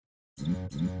You're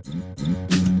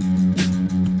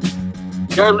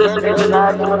listening to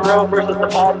Knives in Monroe versus the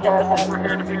podcast, and we're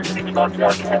here to be speaking about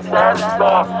junk and sad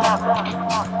stuff.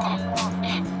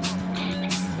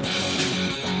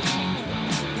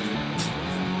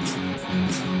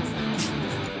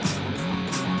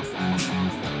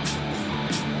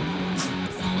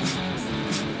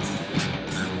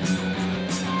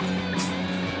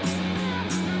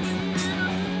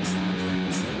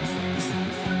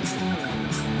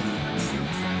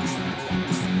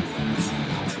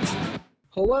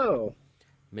 Hello.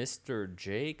 Mr.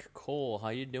 Jake Cole, how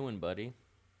you doing, buddy?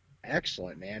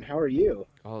 Excellent, man. How are you?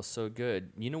 Oh, so good.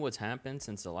 You know what's happened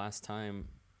since the last time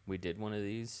we did one of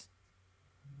these?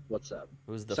 What's up?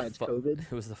 It was Besides COVID?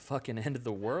 it was the fucking end of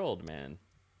the world, man.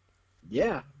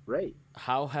 Yeah, right.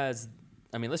 How has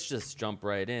I mean, let's just jump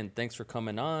right in. Thanks for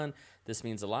coming on. This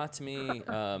means a lot to me.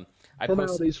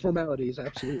 Formalities,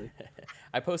 absolutely.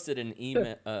 I posted an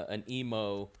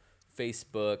emo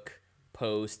Facebook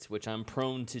post, which I'm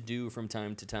prone to do from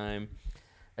time to time.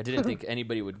 I didn't think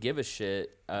anybody would give a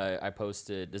shit. I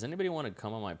posted, does anybody want to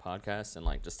come on my podcast and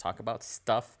like just talk about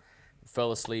stuff?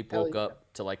 Fell asleep, Hell woke yeah.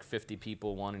 up to like 50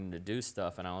 people wanting to do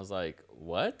stuff, and I was like,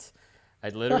 what? I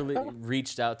literally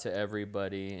reached out to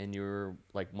everybody, and you were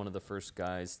like one of the first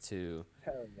guys to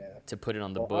Hell yeah. put it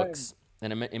on the Well, books,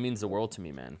 and it means the world to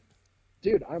me, man.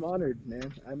 Dude, I'm honored,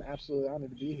 man. I'm absolutely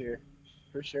honored to be here,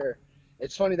 for sure.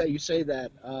 It's funny that you say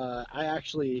that. I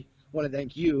actually want to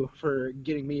thank you for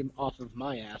getting me off of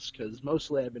my ass, because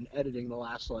mostly I've been editing the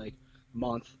last, like,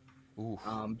 month. Oof,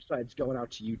 Besides going out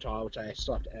to Utah, which I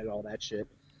still have to edit all that shit.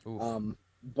 oof.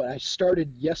 But I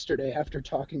started yesterday after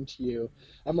talking to you.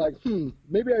 I'm like,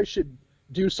 maybe I should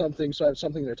do something so I have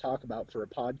something to talk about for a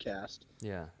podcast.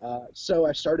 Yeah. So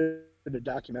I started a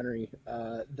documentary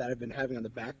that I've been having on the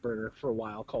back burner for a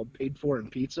while called Paid For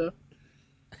in Pizza.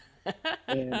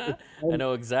 And I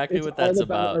know exactly it's what all that's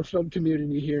about our about. film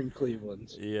community here in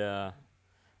Cleveland. Yeah,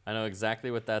 I know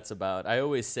exactly what that's about. I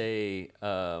always say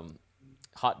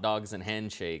hot dogs and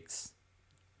handshakes.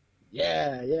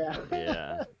 Yeah, yeah.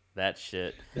 Yeah, that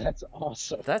shit. That's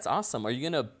awesome. That's awesome. Are you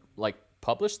gonna like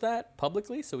publish that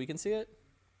publicly so we can see it?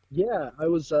 Yeah, I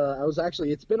was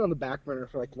actually, it's been on the back burner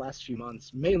for like the last few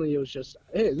months. Mainly it was just,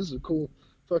 hey, this is a cool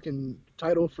fucking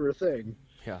title for a thing.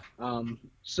 Yeah.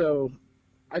 So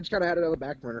I just kind of had it on the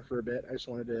back burner for a bit. I just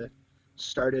wanted to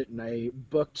start it, and I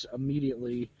booked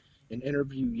immediately an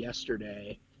interview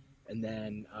yesterday, and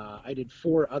then I did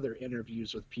 4 other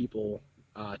interviews with people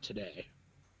today.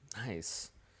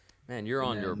 Nice. Man, you're And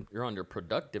on then, your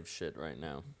productive shit right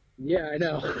now. yeah, I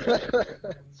know.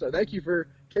 So thank you for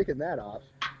kicking that off.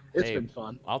 It's Hey, been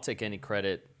fun. I'll take any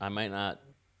credit. I might not,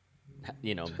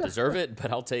 deserve it, but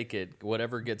I'll take it.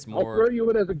 Whatever gets I'll throw more, you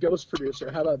in as a ghost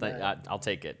producer. How about that? I'll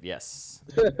take it. Yes.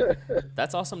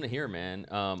 That's awesome to hear, man.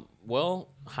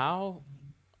 Well, how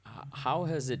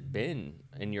has it been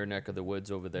in your neck of the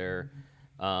woods over there?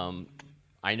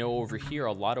 I know over here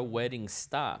a lot of weddings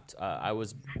stopped. I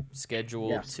was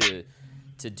scheduled Yes.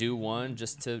 to do one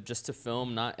just to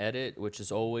film, not edit, which is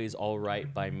always all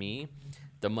right by me.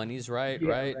 The money's right, Yeah,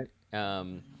 right?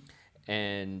 right.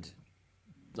 And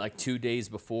like 2 days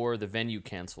before the venue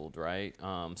canceled, right?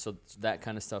 So that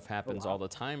kind of stuff happens all the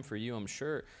time for you, I'm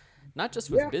sure. Not just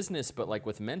with Yeah. business, but like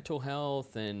with mental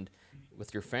health and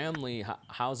with your family.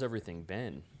 How's everything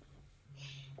been?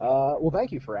 Well,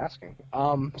 thank you for asking.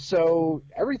 So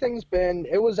everything's been,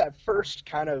 it was at first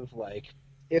kind of like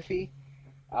iffy.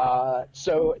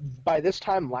 So by this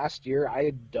time last year, I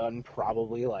had done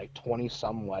probably like 20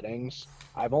 some weddings.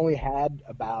 I've only had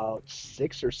about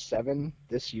 6 or 7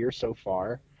 this year so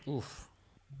far. Oof.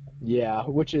 Yeah,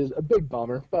 which is a big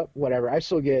bummer, but whatever. I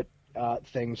still get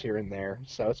things here and there,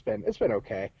 so it's been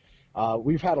okay.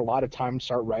 We've had a lot of time to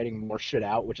start writing more shit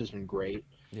out, which has been great.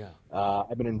 Yeah.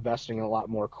 I've been investing in a lot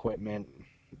more equipment.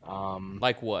 Um,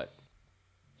 Like what?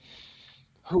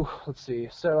 let's see.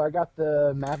 So I got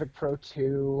the Mavic Pro 2.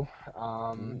 Ooh.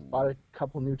 Bought a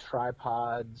couple new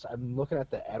tripods. I'm looking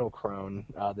at the Edelkrone,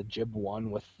 the Jib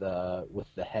One with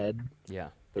the head, Yeah.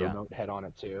 the Yeah. remote head on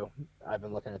it too. I've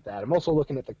been looking at that. I'm also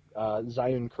looking at the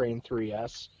Zhiyun Crane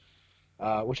 3S,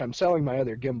 which I'm selling my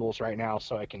other gimbals right now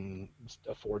so I can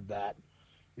afford that,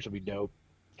 which will be dope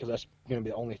because that's going to be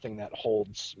the only thing that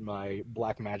holds my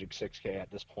Blackmagic 6K at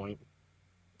this point.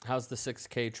 How's the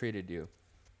 6K treated you?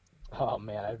 Oh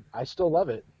man, I still love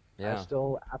it. I Yeah.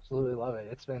 still absolutely love it.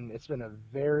 It's been a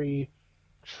very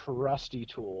trusty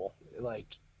tool. Like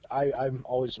I'm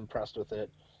always impressed with it,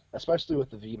 especially with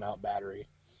the V mount battery.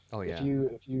 Oh If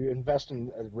yeah. you invest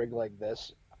in a rig like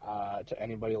this, to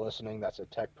anybody listening that's a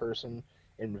tech person,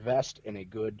 invest in a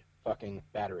good fucking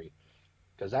battery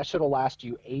because that should have last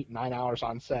you 8-9 hours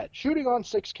on set. Shooting on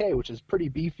 6K, which is pretty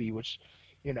beefy, which,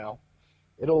 you know,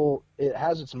 it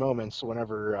has its moments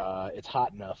whenever it's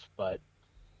hot enough, but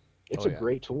it's Oh a yeah.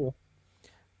 great tool.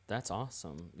 That's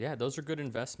awesome. Yeah, those are good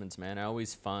investments, man. I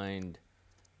always find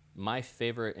my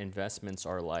favorite investments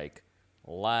are like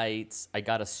lights. I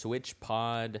got a switch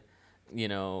pod,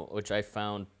 which I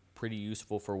found pretty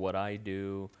useful for what I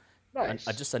do. Nice.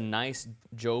 Just a nice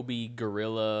Joby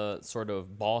Gorilla sort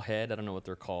of ball head. I don't know what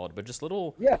they're called, but just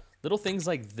Yeah, little things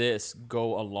like this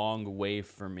go a long way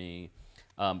for me.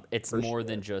 It's for more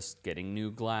than sure. just getting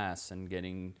new glass and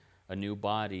getting a new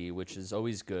body, which is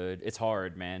always good. It's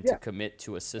hard, man, to Yeah. commit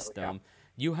to a Oh, yeah. system.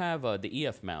 You have the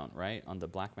EF mount, right, on the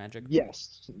Blackmagic?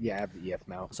 Yes. Yeah, I have the EF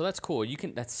mount. So that's cool. You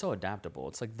can. That's so adaptable.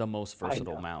 It's like the most I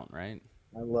versatile know. mount, right?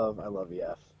 I love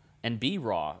EF. And B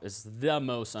Raw is the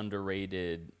most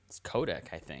underrated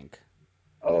codec, I think.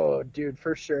 Oh, dude,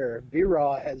 for sure.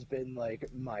 V-Raw has been like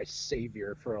my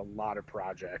savior for a lot of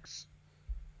projects,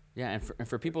 Yeah, and for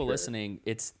for people sure. listening,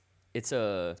 it's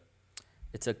a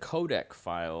it's a codec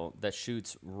file that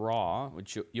shoots raw,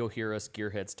 which you'll hear us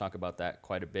gearheads talk about that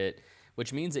quite a bit,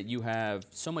 which means that you have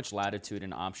so much latitude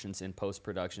and options in post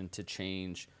production to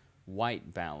change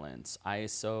white balance,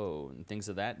 ISO, and things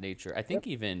of that nature. I Yep. think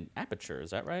even aperture,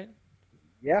 is that right?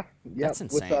 Yeah. Yep. That's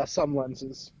With insane. some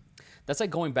lenses. That's like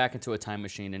going back into a time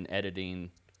machine and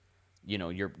editing,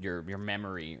 your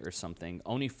memory or something.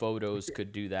 Only photos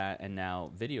could do that, and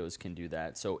now videos can do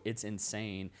that. So it's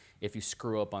insane. If you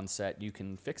screw up on set, you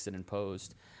can fix it in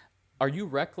post. Are you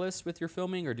reckless with your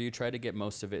filming, or do you try to get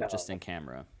most of it just in No,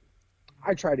 camera?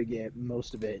 I try to get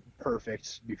most of it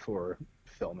perfect before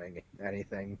filming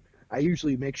anything. I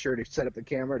usually make sure to set up the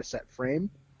camera to set frame.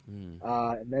 Mm,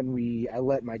 And then I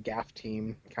let my gaff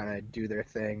team kind of do their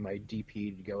thing, my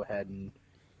DP to go ahead and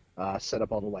set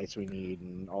up all the lights we need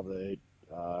and all the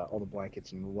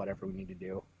blankets and whatever we need to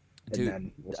do, and dude,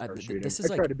 then we'll start shooting. this I is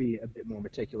try like, to be a bit more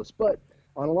meticulous, but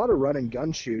on a lot of run and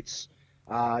gun shoots,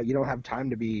 you don't have time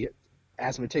to be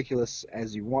as meticulous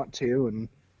as you want to,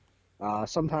 and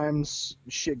sometimes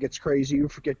shit gets crazy. You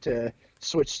forget to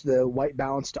switch the white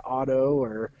balance to auto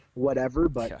or whatever,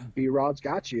 but yeah. B-Rod's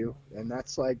got you, and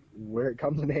that's like where it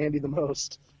comes in handy the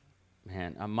most.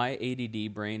 Man, my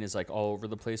ADD brain is like all over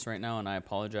the place right now, and I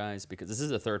apologize because this is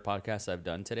the third podcast I've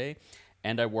done today,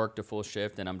 and I worked a full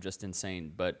shift, and I'm just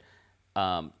insane. But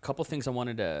a couple things I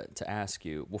wanted to ask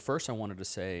you. Well, first I wanted to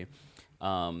say,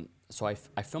 so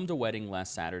I filmed a wedding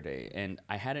last Saturday, and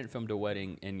I hadn't filmed a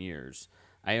wedding in years.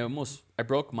 I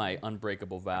broke my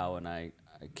unbreakable vow, and I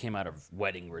came out of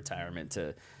wedding retirement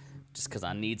to just because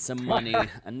I need some money.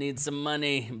 I need some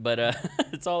money, but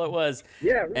that's all it was.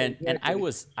 Yeah, right, And exactly.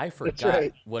 I That's forgot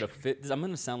right. what a fit. I'm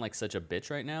gonna sound like such a bitch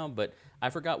right now, but I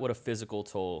forgot what a physical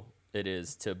toll it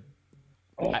is to.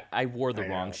 Oh, I wore the I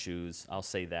wrong know. shoes. I'll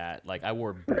say that. Like I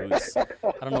wore boots. I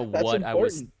don't know That's what I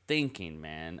was important. thinking,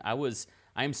 man.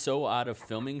 I'm so out of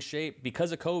filming shape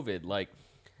because of COVID. Like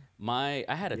I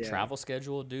had a Yeah. travel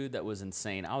schedule, dude, that was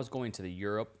insane. I was going to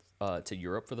Europe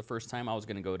for the first time. I was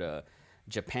going to go to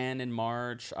Japan in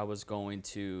March. I was going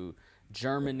to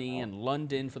Germany Wow. and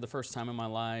London for the first time in my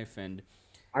life, and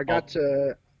I got all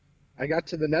to I got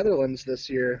to the Netherlands this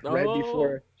year, right oh,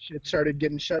 before shit started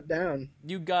getting shut down.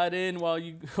 you got in while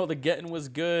you while the getting was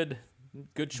good.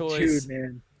 Good Dude, choice.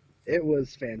 man, it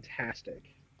was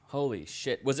fantastic. Holy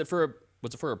shit! Was it for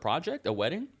a project, a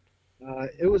wedding?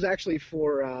 It was actually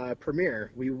for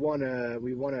Premiere. We won a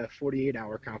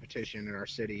 48-hour competition in our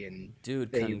city, and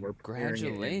Dude, they were premiering it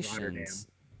in Rotterdam. congratulations.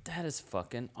 That is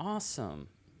fucking awesome.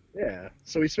 Yeah.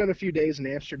 So we spent a few days in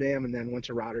Amsterdam and then went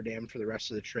to Rotterdam for the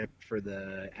rest of the trip for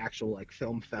the actual like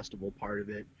film festival part of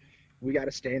it. We got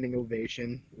a standing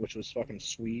ovation, which was fucking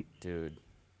sweet. Dude.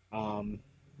 Um,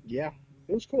 yeah,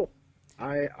 it was cool.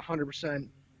 I 100%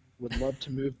 would love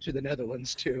to move to the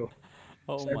Netherlands too.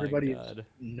 Oh So my everybody is god.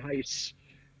 nice.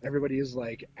 Everybody is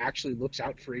like actually looks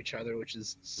out for each other, which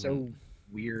is Mm. so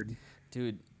weird.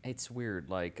 Dude, it's weird.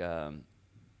 Like,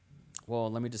 well,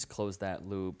 let me just close that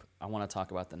loop. I want to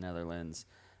talk about the Netherlands.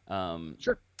 Um,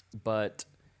 Sure. but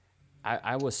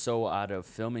I was so out of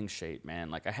filming shape, man.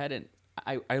 Like,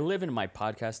 I live in my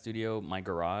podcast studio, my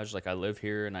garage. Like, I live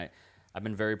here and I've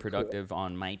been very Cool. productive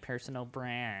on my personal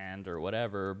brand or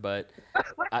whatever, but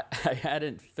I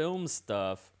hadn't filmed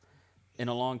stuff in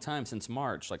a long time since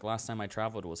March. Like, last time I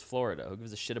traveled was Florida. Who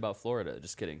gives a shit about Florida?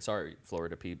 Just kidding. Sorry,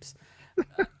 Florida peeps.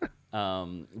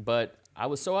 But I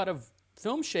was so out of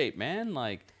film shape, man.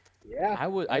 Like Yeah, I I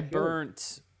feel it.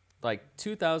 burnt like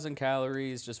 2,000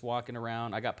 calories just walking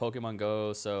around. I got Pokemon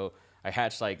Go, so I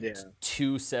hatched like Yeah.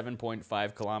 two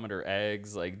 7.5 kilometer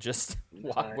eggs, like just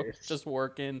Nice. just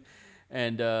working.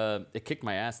 And it kicked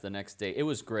my ass the next day. It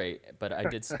was great, but I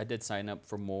did sign up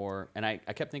for more, and I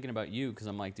kept thinking about you because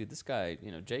I'm like, dude, this guy,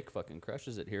 Jake fucking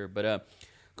crushes it here. But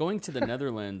going to the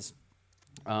Netherlands,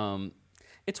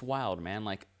 it's wild, man.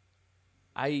 Like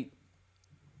I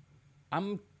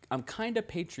I'm I'm kind of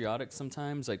patriotic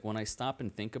sometimes. Like when I stop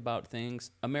and think about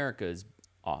things, America is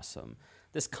awesome.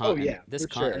 This Oh continent, yeah, this for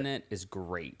sure. continent is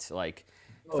great. Like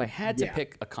if I Oh had to yeah,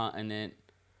 pick a continent,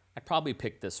 I'd probably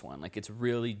pick this one. Like it's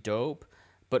really dope,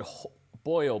 but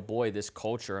boy oh boy, this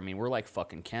culture. I mean, we're like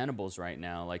fucking cannibals right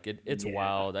now. Like it's yeah.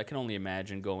 wild. I can only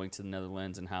imagine going to the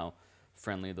Netherlands and how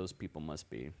friendly those people must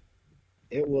be.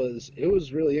 It was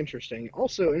really interesting.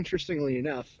 Also, interestingly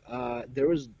enough, there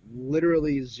was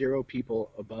literally zero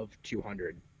people above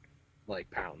 200 like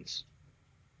pounds.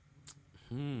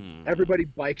 Hmm. Everybody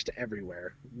bikes to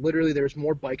everywhere. Literally, there's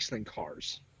more bikes than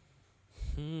cars.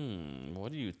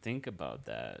 What do you think about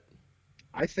that?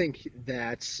 I think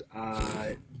that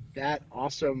that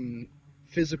awesome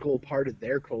physical part of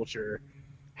their culture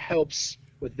helps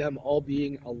with them all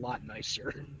being a lot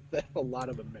nicer than a lot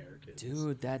of Americans.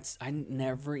 Dude, I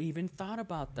never even thought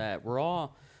about that. We're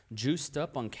all juiced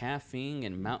up on caffeine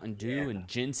and Mountain Dew Yeah. and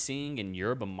ginseng and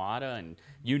yerba mate and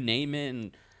you name it,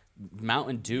 and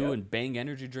Mountain Dew Yep. and Bang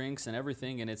energy drinks and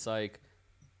everything, and it's like,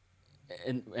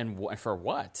 for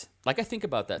what? Like I think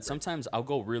about that. Sometimes I'll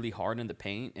go really hard in the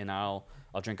paint and I'll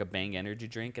drink a Bang energy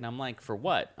drink and I'm like, for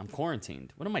what? I'm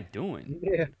quarantined. What am I doing?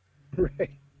 Yeah.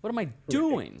 Right. What am I Right.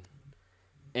 doing?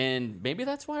 And maybe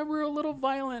that's why we're a little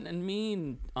violent and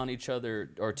mean on each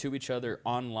other or to each other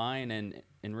online and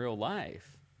in real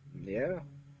life. Yeah.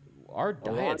 Our A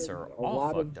lot diets of are a all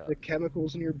lot of fucked the up.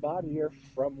 chemicals in your body are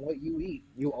from what you eat.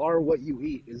 You are what you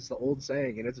eat is the old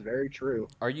saying, and it's very true.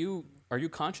 Are you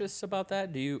conscious about that?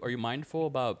 Are you mindful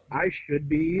about? I should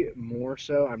be more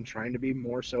so. I'm trying to be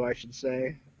more so, I should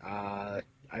say. Uh,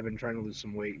 I've been trying to lose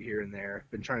some weight here and there.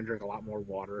 Been trying to drink a lot more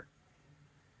water,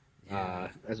 Yeah.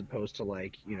 as opposed to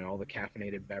like all the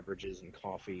caffeinated beverages and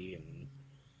coffee and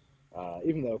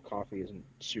even though coffee isn't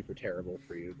super terrible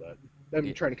for you, but I'm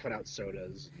It, trying to cut out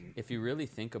sodas. And, if you really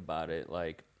think about it,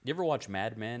 like, you ever watch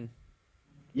Mad Men?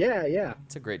 yeah, yeah,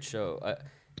 It's a great show.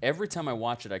 Every time I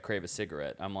watch it, I crave a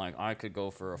cigarette. I'm like, I could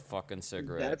go for a fucking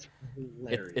cigarette. that's It's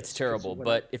hilarious. Because terrible, when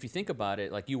I but if you think about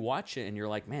it, like you watch it and you're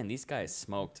like, man, these guys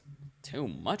smoked too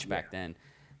much yeah, back then.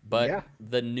 yeah, But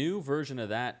the new version of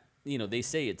that, they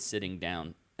say it's sitting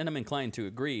down, and I'm inclined to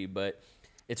agree, but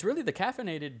it's really the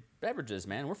caffeinated beverages,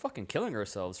 man. We're fucking killing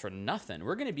ourselves for nothing.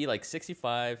 We're gonna be like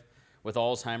 65 with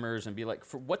Alzheimer's and be like,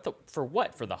 for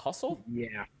what? For the hustle?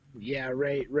 yeah, yeah,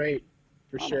 right, right,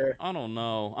 for I don't sure. I don't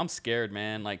know. I'm scared,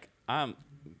 man. Like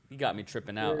you got me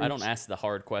tripping out. I don't There's ask the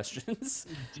hard questions.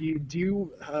 do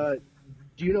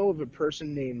you know of a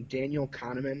person named Daniel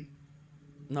Kahneman?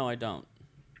 No, I don't.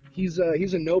 He's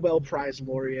a Nobel Prize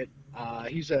laureate.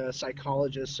 He's a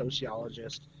psychologist,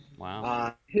 sociologist.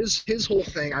 Wow. His whole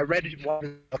thing. I read one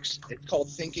of his books. It's called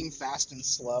Thinking Fast and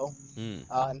Slow, Mm,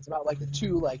 and it's about like the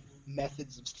two like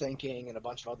methods of thinking and a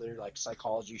bunch of other like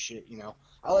psychology shit.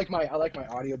 I like my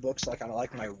audiobooks. Like I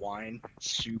like my wine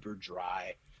super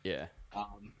dry. yeah.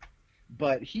 Um,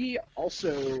 but he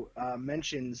also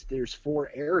mentions there's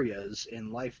four areas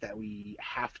in life that we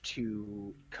have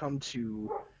to come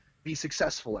to be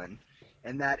successful in,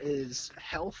 and that is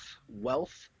health,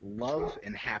 wealth, love,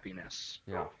 and happiness.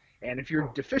 Yeah. And if you're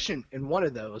deficient in one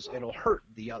of those, it'll hurt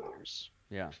the others.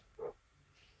 Yeah.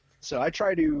 So I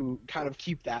try to kind of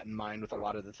keep that in mind with a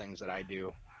lot of the things that I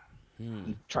do Hmm.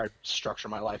 and try to structure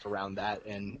my life around that.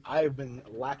 And I've been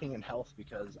lacking in health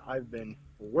because I've been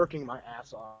working my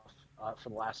ass off for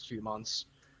the last few months,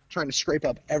 trying to scrape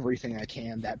up everything I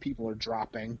can that people are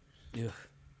dropping. Ugh.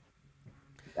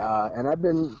 And I've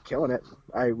been killing it.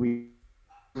 We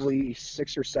probably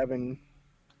 6 or 7.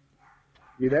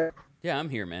 You there? Yeah, I'm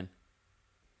here, man.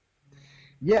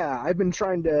 Yeah, I've been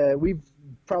trying to. We've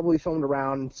probably filmed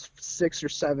around 6 or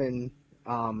 7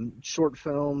 short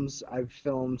films. I've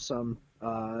filmed some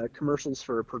commercials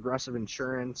for Progressive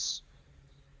Insurance.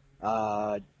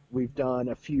 Uh, we've done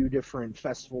a few different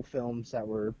festival films that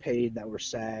were paid, that were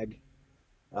SAG.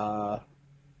 Uh,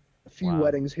 a few Wow.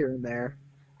 weddings here and there.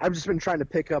 I've just been trying to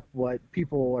pick up what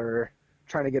people are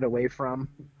trying to get away from.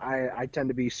 I tend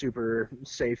to be super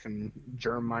safe and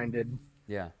germ-minded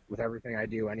Yeah. with everything I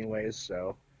do, anyways.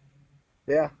 So,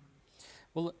 yeah.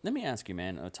 Well, let me ask you,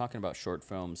 man. Talking about short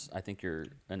films, I think you're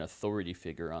an authority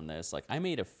figure on this. Like, I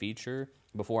made a feature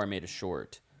before I made a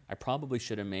short. I probably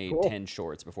should have made Cool. 10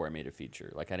 shorts before I made a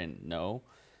feature. Like, I didn't know.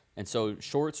 And so,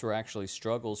 shorts were actually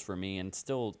struggles for me, and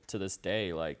still to this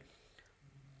day, like,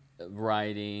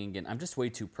 writing, and I'm just way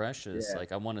too precious. Yeah.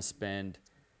 Like, I want to spend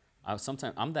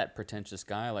sometimes I'm that pretentious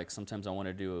guy. Like sometimes I want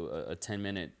to do a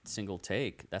 10-minute single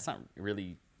take. That's not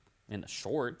really in a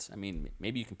short. I mean,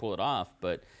 maybe you can pull it off,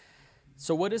 but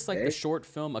so what is like the Hey, short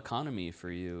film economy for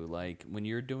you? Like when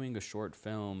you're doing a short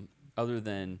film, other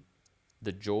than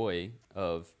the joy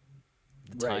of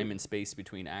the right, time and space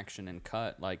between action and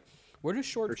cut, like where do for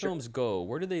short sure. films go?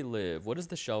 Where do they live? What is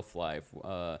the shelf life?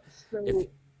 If So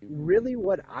really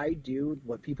what I do,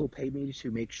 what people pay me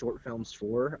to make short films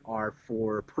for, are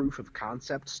for proof of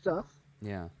concept stuff.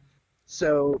 yeah,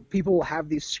 So people will have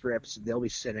these scripts, they'll be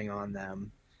sitting on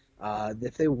them.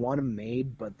 If they want them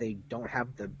made, but they don't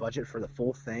have the budget for the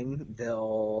full thing,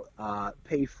 they'll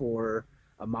pay for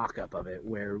a mock-up of it,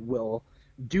 where we'll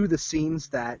do the scenes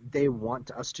that they want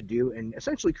us to do, and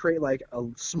essentially create like a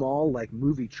small like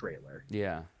movie trailer.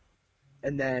 yeah,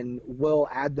 And then we'll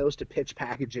add those to pitch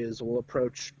packages. We'll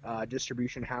approach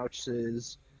distribution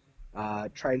houses,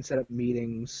 try and set up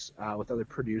meetings with other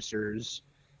producers.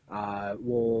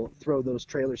 We'll throw those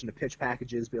trailers into pitch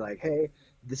packages, be like, hey,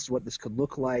 this is what this could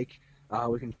look like.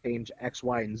 We can change X,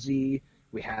 Y, and Z.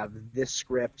 We have this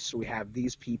script. We have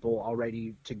these people all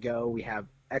ready to go. We have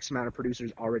X amount of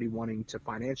producers already wanting to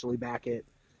financially back it.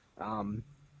 Um,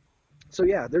 so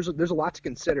yeah, there's a lot to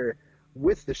consider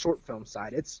with the short film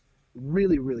side. It's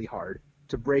really really hard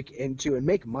to break into and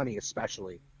make money,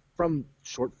 especially from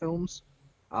short films.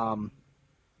 Um,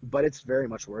 but it's very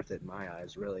much worth it in my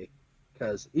eyes, really,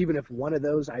 because even if one of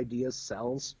those ideas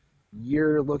sells,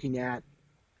 you're looking at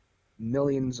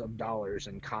millions of dollars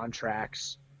in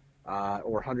contracts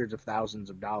or hundreds of thousands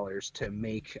of dollars to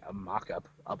make a mock-up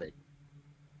of it.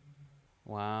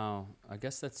 wow. I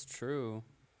guess that's true.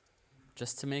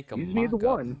 Just to make a You just need the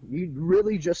mock-up. one. You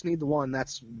really just need the one.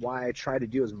 That's why I try to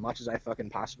do as much as I fucking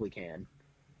possibly can.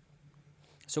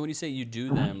 So when you say you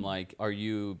do them, like, are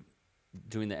you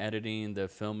doing the editing, the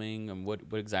filming, and what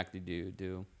exactly do you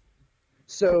do?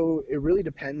 So it really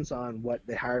depends on what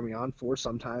they hire me on for.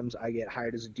 Sometimes I get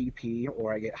hired as a DP,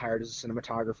 or I get hired as a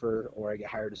cinematographer, or I get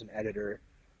hired as an editor,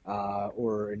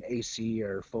 or an AC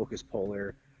or focus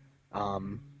puller.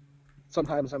 Um,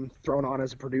 Sometimes I'm thrown on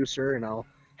as a producer, and I'll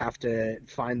have to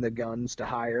find the guns to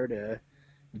hire to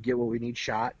get what we need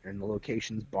shot and the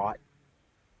locations bought.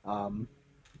 Um,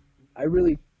 I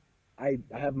really, I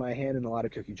have my hand in a lot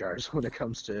of cookie jars when it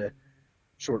comes to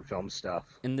short film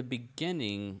stuff. In the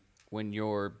beginning, when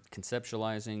you're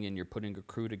conceptualizing and you're putting a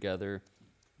crew together,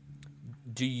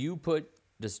 do you put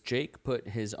does Jake put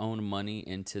his own money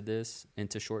into this,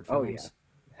 into short Oh yeah, films?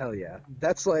 hell yeah.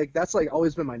 That's like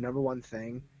always been my number one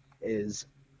thing is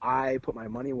I put my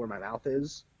money where my mouth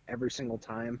is every single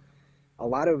time. A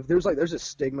lot of there's a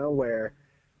stigma where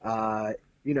uh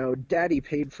daddy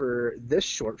paid for this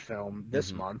short film this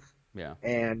Mm-hmm. month, Yeah.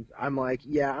 and I'm like,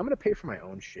 yeah, I'm gonna pay for my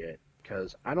own shit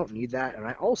because I don't need that, and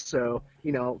I also,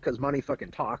 because money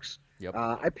fucking talks. Yep.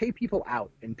 I pay people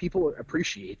out, and people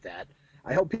appreciate that.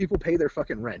 I help people pay their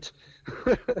fucking rent,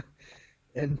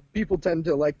 and people tend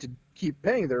to like to keep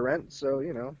paying their rent, so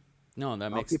No, that I'll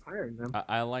makes. keep hiring them.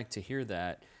 I like to hear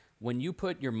that. When you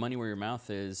put your money where your mouth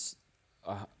is,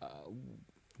 uh, uh,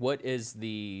 what is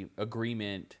the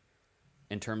agreement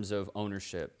in terms of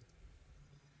ownership?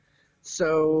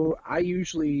 So I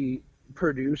usually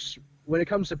produce when it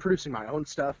comes to producing my own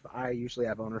stuff. I usually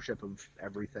have ownership of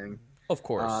everything. Of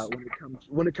course.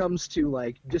 When it comes to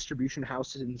like distribution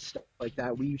houses and stuff like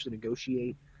that, we usually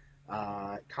negotiate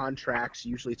contracts.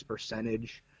 Usually, it's a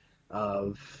percentage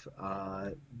of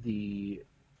the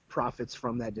profits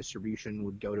from that distribution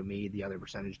would go to me. The other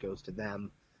percentage goes to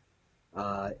them.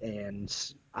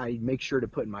 And I make sure to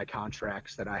put in my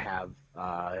contracts that I have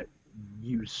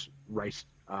use rights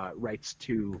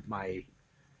to my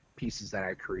pieces that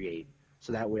I create,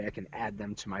 so that way I can add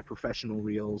them to my professional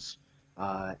reels,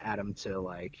 add them to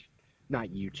like not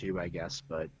YouTube, I guess,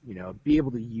 but be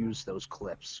able to use those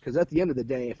clips. Because at the end of the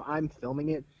day, if I'm filming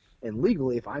it, and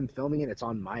legally, if I'm filming it, it's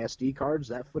on my SD cards.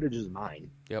 That footage is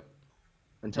mine Yep.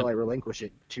 until No, I relinquish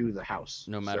it to the house.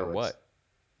 no matter So it's what.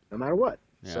 no matter what.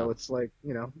 Yeah. So it's like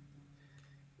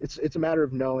it's a matter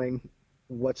of knowing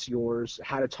what's yours,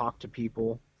 how to talk to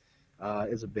people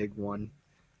is a big one.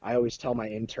 I always tell my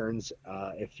interns,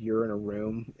 if you're in a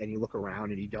room and you look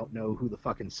around and you don't know who the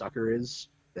fucking sucker is,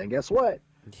 then guess what?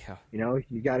 Yeah.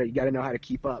 You gotta know how to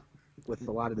keep up with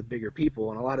a lot of the bigger people,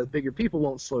 and a lot of the bigger people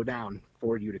won't slow down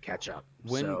for you to catch up.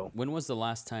 When So, when was the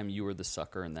last time you were the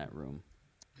sucker in that room?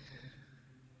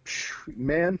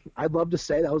 man, I'd love to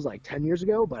say that was like 10 years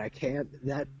ago, but I can't.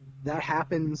 That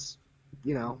happens,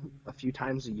 a few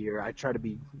times a year. I try to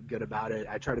be good about it.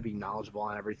 I try to be knowledgeable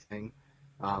on everything.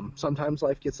 Sometimes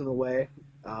life gets in the way.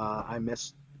 I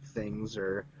miss things,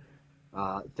 or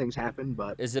things happen.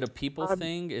 But Is it a people um,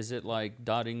 thing? Is it like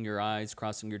dotting your I's,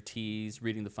 crossing your T's,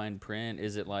 reading the fine print?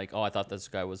 Is it like, oh, I thought this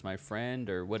guy was my friend,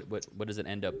 or what does it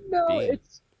end up no, being?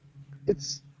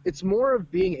 it's more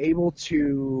of being able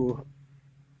to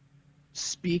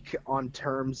speak on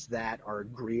terms that are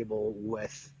agreeable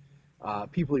with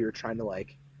people you're trying to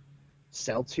like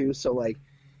sell to. So like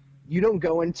you don't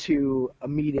go into a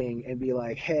meeting and be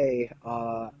like, hey,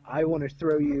 I want to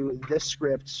throw you this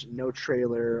script, no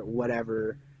trailer,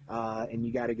 whatever, and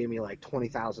you got to give me like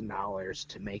 $20,000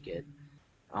 to make it.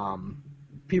 Um,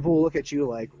 People will look at you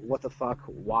like, what the fuck,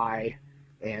 why,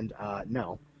 and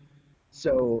no.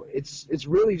 So it's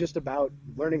really just about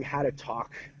learning how to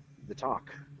talk the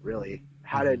talk, really,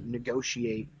 how to Hmm.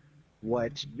 negotiate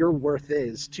what your worth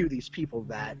is to these people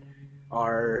that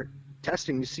are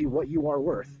testing to see what you are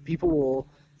worth. People will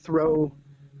throw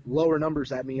lower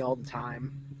numbers at me all the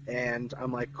time, and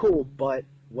I'm like, cool, but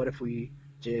what if we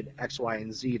did X, Y,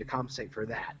 and Z to compensate for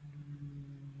that?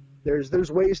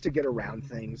 There's ways to get around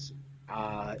things,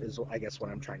 is I guess what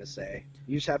I'm trying to say.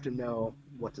 You just have to know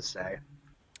what to say.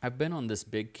 I've been on this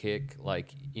big kick. Like,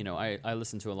 I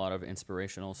listen to a lot of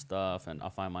inspirational stuff, and I'll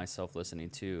find myself listening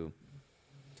to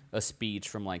a speech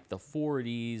from like the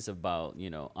 40s about,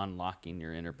 unlocking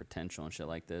your inner potential and shit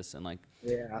like this. And like,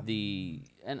 Yeah.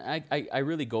 I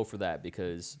really go for that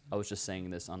because I was just saying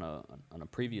this on a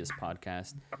previous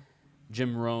podcast.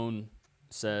 Jim Rohn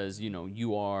says,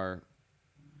 you are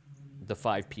the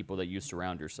five people that you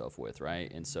surround yourself with,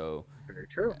 right? And so, Very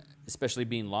true. especially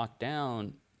being locked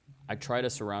down, I try to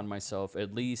surround myself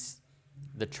at least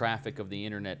the traffic of the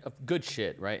internet of good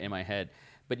shit, right, in my head.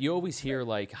 But you always hear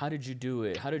like, how did you do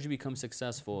it? How did you become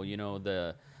successful?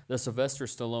 The Sylvester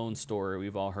Stallone story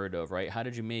we've all heard of, right? How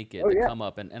did you make it? Oh The yeah. come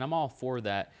up, and I'm all for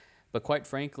that. But quite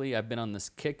frankly, I've been on this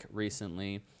kick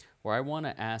recently where I want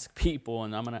to ask people,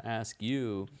 and I'm going to ask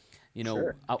you,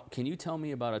 Sure. can you tell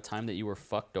me about a time that you were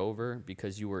fucked over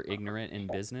because you were ignorant in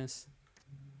business?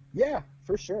 Yeah,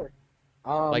 for sure.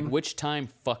 Like, Um, which time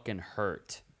fucking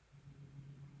hurt?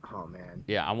 oh man.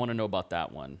 Yeah, I want to know about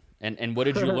that one. And what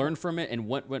did you learn from it, and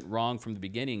what went wrong from the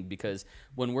beginning? Because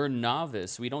when we're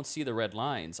novice, we don't see the red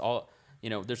lines.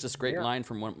 There's this great Yeah. line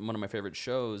from one of my favorite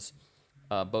shows,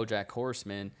 BoJack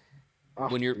Horseman. Oh,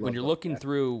 When you're love looking BoJack.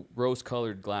 through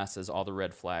rose-colored glasses, all the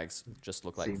red flags just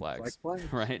look like Seems like flags,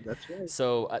 flags. right? That's right.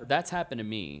 So that's happened to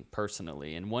me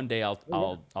personally. And one day I'll Oh yeah.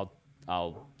 I'll I'll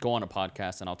I'll go on a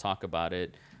podcast and I'll talk about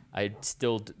it. I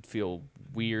still feel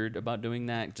weird about doing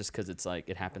that just because it's like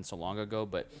it happened so long ago.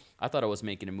 But I thought I was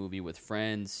making a movie with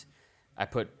friends. I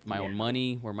put my Yeah. own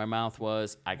money where my mouth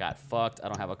was. I got fucked. I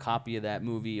don't have a copy of that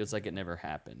movie. It was like it never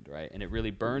happened, right? And it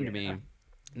really burned Yeah. me.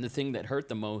 And the thing that hurt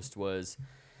the most was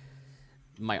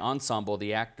my ensemble,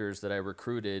 the actors that I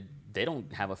recruited, they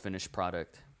don't have a finished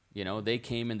product. They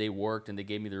came and they worked and they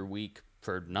gave me their week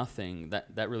for nothing.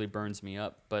 That really burns me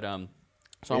up. But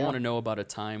so I Yeah. want to know about a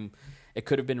time. It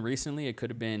could have been recently. It could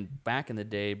have been back in the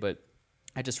day. But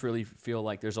I just really feel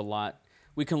like there's a lot.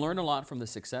 We can learn a lot from the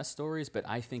success stories, but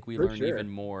I think we For learn sure. even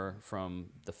more from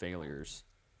the failures.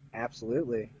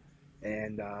 Absolutely.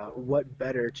 And what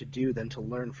better to do than to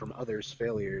learn from others'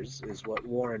 failures is what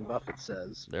Warren Buffett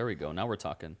says. There we go. Now we're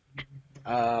talking.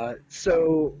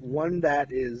 So one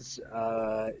that is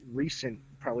recent,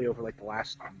 probably over like the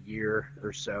last year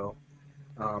or so.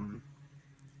 Um,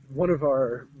 One of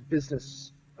our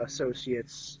business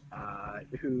associates,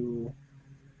 who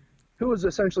was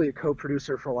essentially a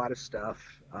co-producer for a lot of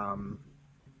stuff.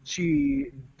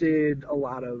 She did a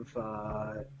lot of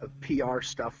PR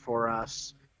stuff for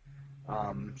us.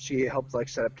 She helped like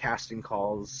set up casting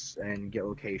calls and get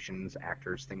locations,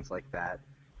 actors, things like that.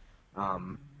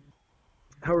 Um,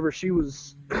 However, she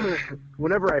was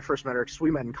whenever I first met her, because we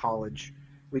met in college,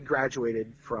 we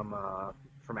graduated from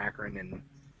Akron, and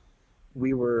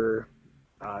we were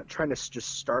trying to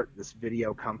just start this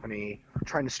video company,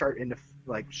 trying to start into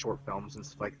like short films and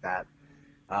stuff like that.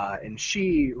 And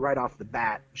she, right off the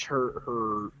bat,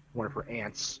 her one of her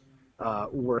aunts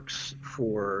works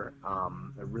for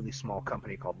a really small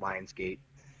company called Lionsgate,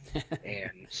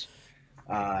 and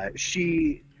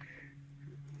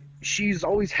she's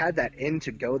always had that in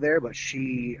to go there, but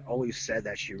she always said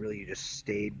that she really just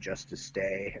stayed just to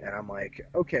stay. And I'm like,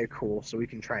 okay, cool. So we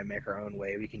can try and make our own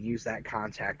way. We can use that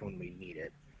contact when we need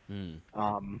it. Hmm.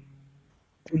 Um,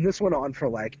 and this went on for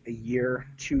like a year,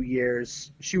 2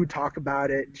 years. She would talk about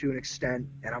it to an extent,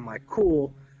 and I'm like,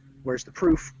 cool. Where's the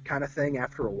proof? Kind of thing.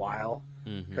 After a while,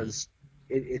 Mm-hmm. because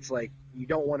it's like you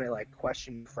don't want to like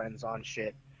question friends on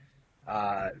shit,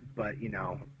 but you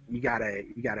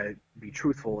gotta be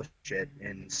truthful with shit,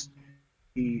 and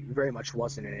he very much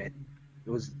wasn't in it. It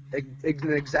was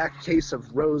an exact case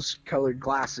of rose-colored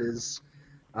glasses.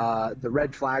 The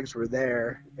red flags were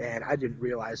there, and I didn't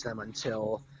realize them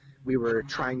until we were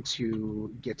trying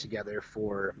to get together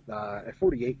for a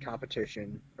 48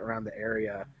 competition around the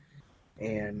area,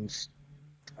 and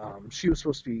she was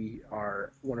supposed to be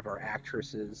one of our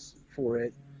actresses for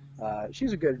it.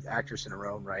 She's a good actress in her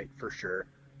own right, for sure.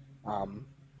 Um,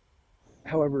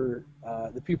 However,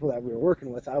 the people that we were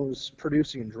working with, I was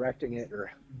producing and directing it,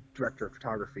 or director of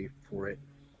photography for it.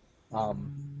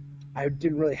 Um, I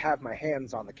didn't really have my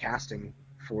hands on the casting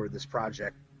for this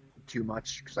project too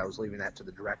much because I was leaving that to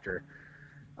the director.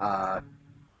 Uh,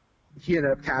 he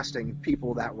ended up casting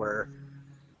people that were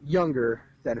younger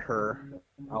than her,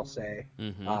 I'll say,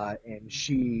 Mm-hmm. and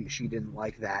she didn't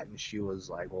like that, and she was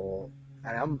like, "Well,"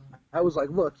 and I was like,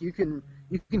 "Look, you can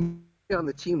be on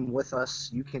the team with us.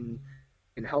 You can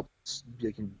help.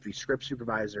 You can be script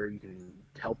supervisor. You can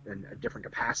help in a different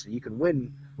capacity. You can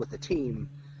win with the team,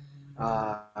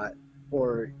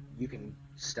 or you can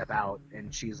step out."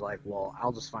 And she's like, "Well,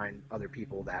 I'll just find other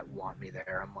people that want me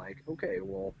there." I'm like, "Okay,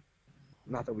 well,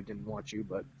 not that we didn't want you,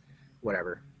 but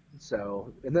whatever."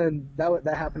 So, and then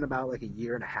that happened about like a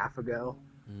year and a half ago.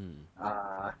 Mm.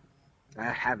 Uh, I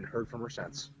haven't heard from her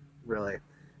since, really.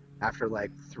 After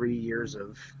like 3 years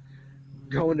of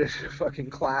going to fucking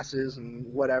classes and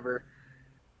whatever.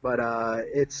 But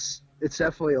it's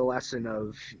definitely a lesson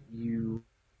of you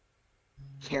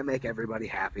can't make everybody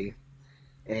happy,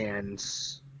 and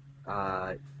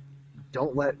uh,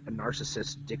 don't let a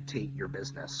narcissist dictate your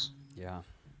business. Yeah.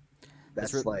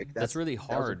 That's That's really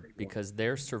that was a hard big one. because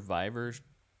their survival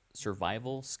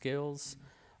skills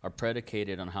are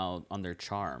predicated on their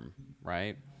charm,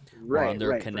 right? Or on Right, their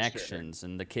right, for sure. connections,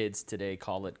 and the kids today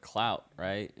call it clout,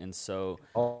 right? And so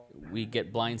Oh, we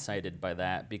get blindsided by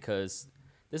that because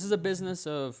this is a business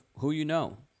of who you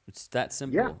know. It's that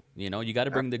yeah, simple. You know, you got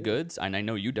to bring the absolutely, goods, and I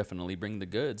know you definitely bring the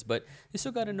goods, but you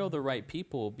still got to know the right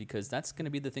people because that's going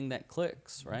to be the thing that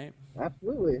clicks, right?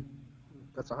 absolutely.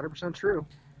 That's 100% true.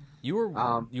 You were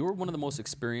Um, you were one of the most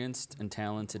experienced and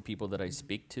talented people that I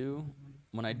speak to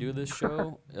when I do this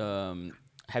show.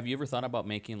 Have you ever thought about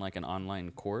making like an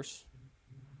online course?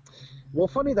 well,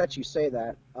 funny that you say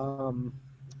that.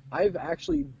 I've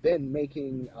actually been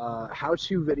making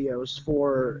how-to videos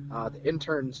for the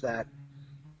interns that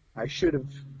I should have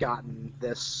gotten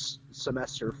this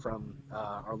semester from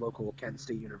our local Kent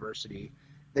State University.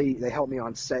 They help me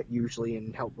on set usually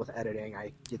and help with editing.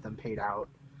 I get them paid out.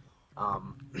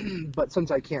 But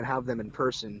since I can't have them in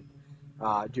person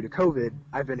due to COVID,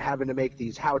 I've been having to make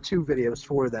these how-to videos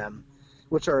for them,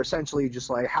 which are essentially just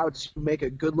like how to make a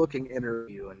good-looking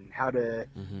interview and how to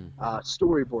Mm-hmm.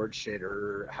 storyboard shit,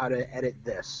 or how to edit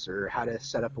this, or how to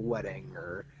set up a wedding,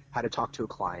 or how to talk to a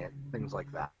client, things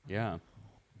like that. Yeah.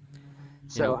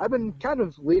 You So know, I've been kind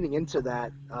of leaning into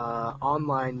that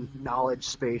online knowledge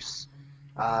space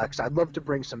because I'd love to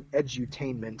bring some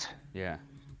edutainment. yeah.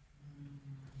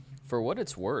 For what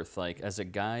it's worth, like as a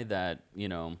guy that,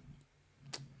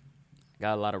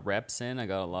 got a lot of reps in, I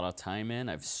got a lot of time in,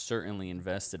 I've certainly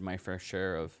invested my fair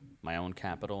share of my own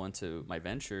capital into my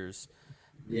ventures.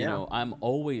 Yeah, I'm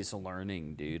always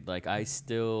learning, dude. Like I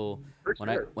still for when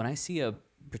I sure. when I see a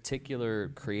particular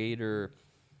creator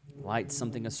light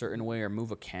something a certain way or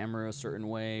move a camera a certain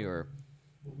way or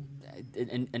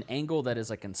an angle that is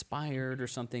like inspired or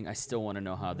something, I still want to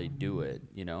know how they do it.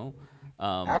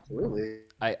 Um, Absolutely.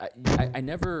 I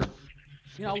never,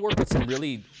 I'll work with some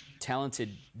really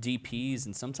talented DPs,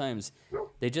 and sometimes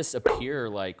they just appear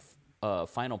like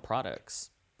final products,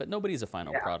 but nobody's a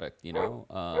final Yeah. product.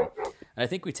 And I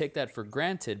think we take that for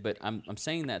granted, but I'm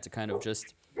saying that to kind of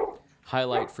just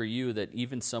highlight for you that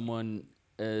even someone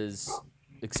as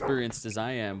experienced as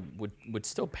I am would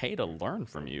still pay to learn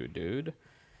from you, dude.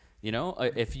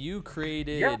 If you Yeah.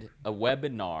 created a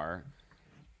webinar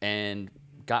and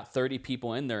got 30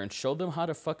 people in there and showed them how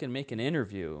to fucking make an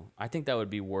interview, I think that would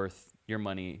be worth your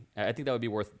money. I think that would be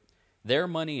worth their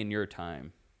money and your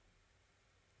time.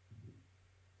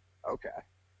 Okay.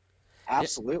 Yeah,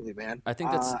 Absolutely, man. I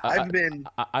think that's. I've been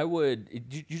I would.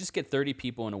 You just get 30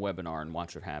 people in a webinar and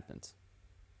watch what happens.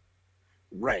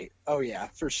 right. Oh yeah,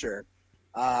 for sure.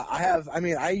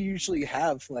 I usually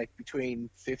have like between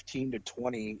 15 to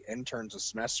 20 interns a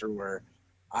semester where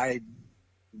I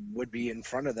would be in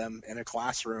front of them in a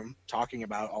classroom talking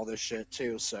about all this shit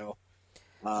too. So,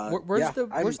 Where's yeah, the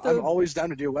I'm where's I'm the always down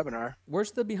to do a webinar.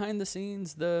 where's the behind the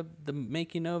scenes, the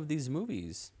making of these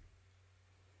movies?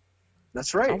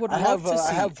 That's I right. would I love have to I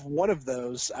see. have one of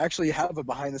those. I actually have a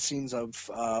behind the scenes of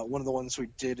one of the ones we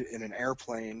did in an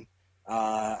airplane.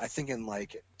 I think in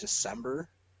like December.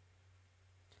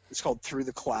 It's called Through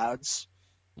the Clouds.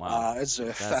 Wow. It's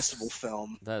a festival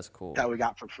film That's cool. that we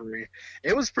got for free.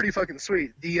 It was pretty fucking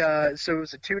sweet. So it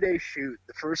was a 2 day shoot.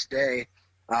 The first day,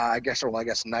 I guess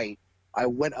night, I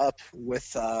went up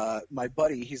with my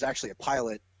buddy. He's actually a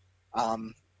pilot.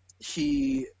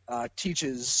 He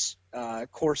teaches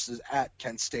courses at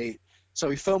Kent State, so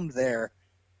we filmed there.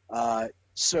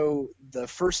 So the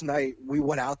first night we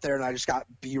went out there, and I just got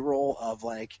B-roll of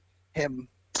like him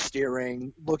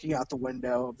steering, looking out the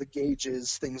window, the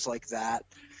gauges, things like that.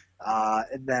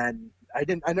 And then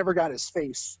I never got his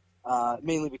face,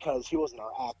 mainly because he wasn't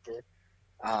our actor.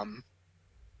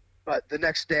 But the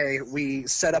next day we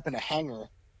set up in a hangar.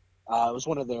 It was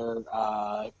one of their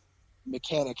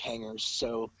mechanic hangars,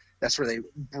 so that's where they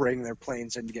bring their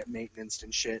planes in to get maintenance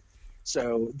and shit.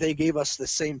 So they gave us the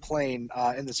same plane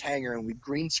in this hangar, and we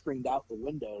green screened out the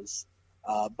windows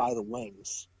by the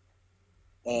wings.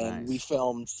 And we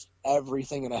filmed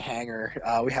everything in a hangar.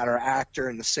 We had our actor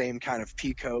in the same kind of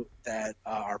pea coat that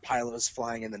our pilot was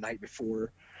flying in the night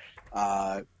before.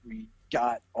 We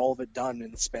got all of it done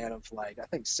in the span of like, I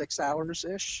think 6 hours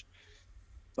ish.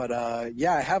 But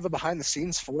yeah, I have a behind the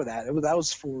scenes for that. That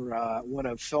was for one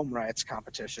of Film Riot's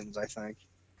competitions, I think.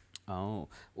 Oh,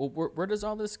 well, where does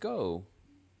all this go?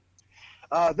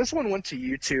 This one went to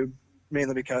YouTube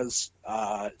mainly because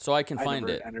So I can I find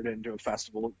never it. entered it into a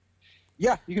festival.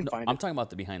 Yeah, you can find I'm it. talking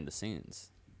about the behind the scenes.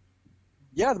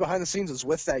 Yeah, the behind the scenes is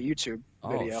with that YouTube Oh,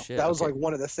 video. shit, That was okay. like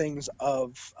one of the things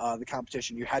of the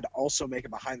competition. You had to also make a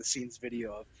behind the scenes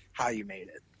video of how you made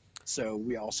it. So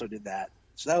we also did that.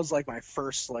 So that was like my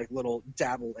first like little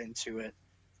dabble into it.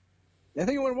 I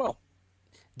think it went well.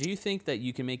 Do you think that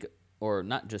you can make, or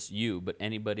not just you, but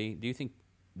anybody, do you think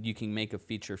you can make a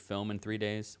feature film in 3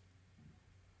 days?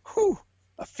 Whew.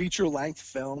 A feature length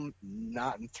film,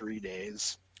 not in 3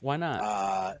 days. Why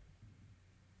not?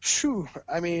 Phew.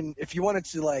 I mean, if you wanted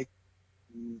to like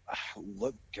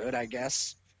look good, I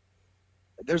guess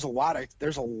there's a lot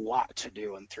to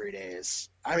do in 3 days.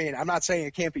 I mean, I'm not saying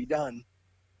it can't be done,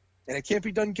 and it can't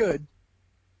be done good,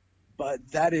 but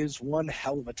that is one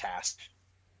hell of a task.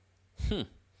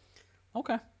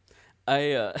 Okay.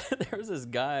 There was this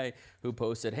guy who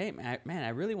posted, "Hey man, I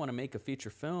really want to make a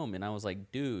feature film," and I was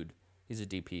like, "Dude, he's a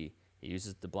DP. He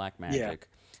uses the black magic,"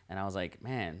 and I was like,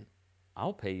 "Man,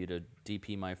 I'll pay you to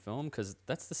DP my film because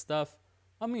that's the stuff.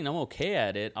 I mean, I'm okay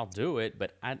at it. I'll do it,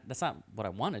 but that's not what I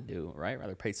want to do, right? I'd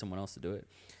rather pay someone else to do it."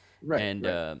 Right. And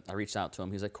I reached out to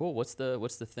him. He's like, "Cool. What's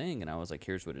the thing?" And I was like,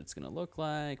 "Here's what it's gonna look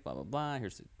like. Blah blah blah.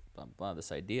 Here's blah blah.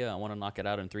 This idea. I want to knock it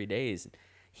out in 3 days." And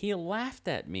he laughed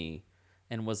at me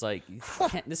and was like,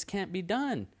 "This can't be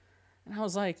done." And I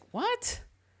was like, "What?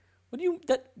 What do you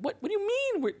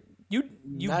mean? You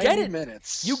 90 get it?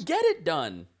 minutes. You get it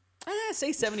done."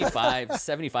 Say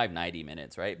 75, 90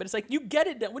 minutes, right? But it's like, you get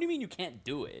it done. What do you mean you can't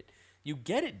do it? You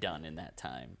get it done in that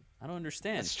time. I don't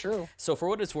understand. That's true. So for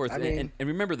what it's worth, I mean, and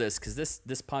remember this, because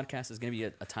this podcast is going to be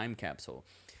a time capsule.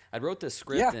 I wrote this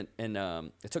script, and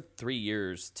it took 3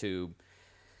 years to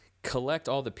collect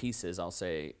all the pieces, I'll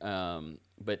say.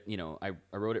 But, I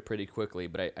wrote it pretty quickly.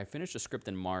 But I finished the script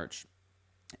in March,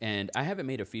 and I haven't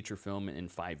made a feature film in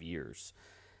 5 years.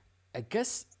 I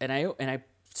guess, and I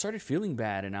started feeling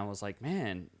bad, and I was like,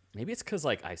 man, maybe it's because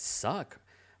like I suck.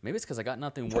 Maybe it's because I got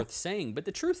nothing worth saying. But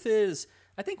the truth is,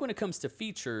 I think when it comes to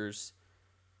features,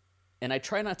 and I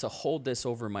try not to hold this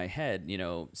over my head,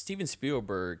 Steven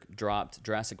Spielberg dropped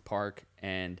Jurassic Park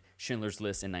and Schindler's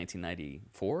List in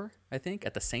 1994, I think,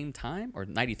 at the same time, or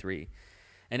 93.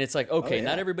 And it's like, okay,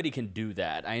 not everybody can do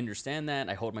that. I understand that.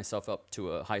 I hold myself up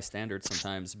to a high standard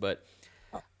sometimes, but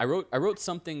I wrote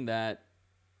something that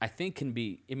I think can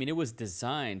be. I mean, it was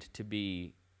designed to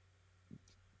be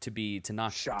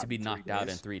knocked out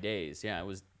in 3 days. Yeah, it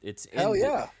was. It's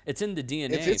it's in the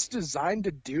DNA. If it's designed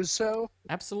to do so,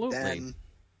 absolutely. Then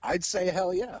I'd say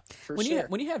hell yeah.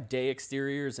 When you have day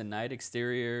exteriors and night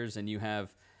exteriors, and you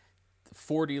have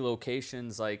 40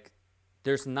 locations, like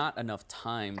there's not enough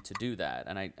time to do that,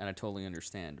 and I totally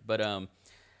understand. But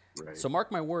so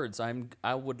mark my words.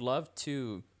 I would love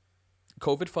to.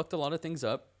 COVID fucked a lot of things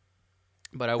up.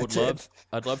 But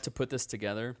I'd love to put this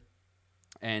together,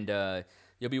 and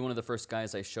you'll be one of the first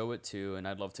guys I show it to, and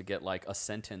I'd love to get like a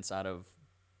sentence out of,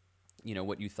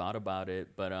 what you thought about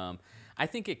it. But I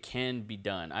think it can be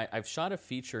done. I've shot a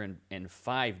feature in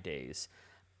 5 days.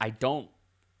 I don't.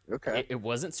 Okay. It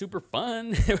wasn't super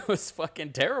fun. It was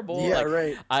fucking terrible. Yeah,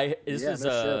 right. This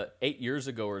was 8 years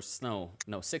ago, or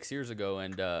 6 years ago,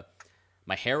 and.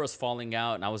 My hair was falling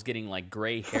out, and I was getting like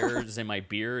gray hairs in my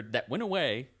beard that went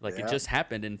away. Like it just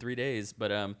happened in 3 days.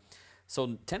 But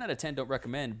So 10 out of 10 don't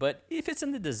recommend. But if it's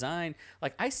in the design,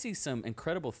 like I see some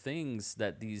incredible things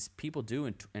that these people do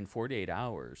in 48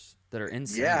 hours that are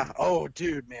insane. Yeah. Oh,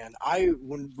 dude, man.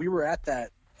 When we were at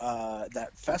that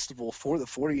festival for the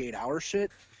 48-hour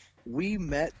shit, we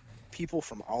met people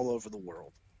from all over the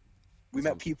world. We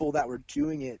met So, people that were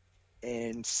doing it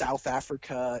in South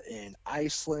Africa, in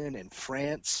Iceland, in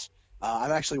France.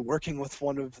 I'm actually working with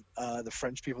one of the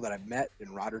French people that I met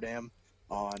in Rotterdam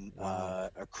on wow.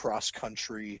 a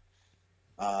cross-country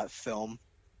film.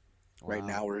 Right Wow.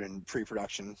 now we're in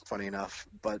pre-production, funny enough.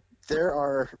 But there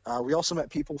are, we also met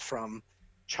people from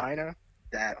China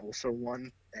that also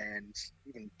won, and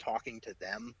even talking to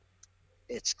them,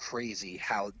 it's crazy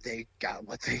how they got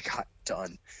what they got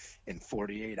done in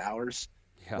 48 hours.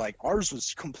 Yeah. Like ours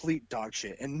was complete dog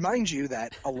shit. And mind you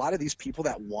that a lot of these people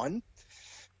that won,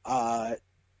 uh,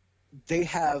 they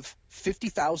have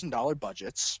 $50,000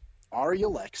 budgets, Ari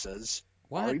Alexas,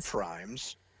 Ari What?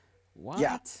 Primes.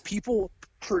 Yeah, What?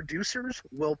 producers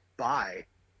will buy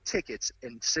tickets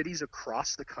in cities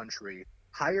across the country,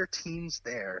 hire teams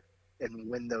there, and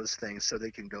win those things so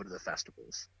they can go to the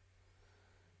festivals.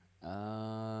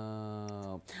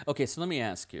 Okay, so let me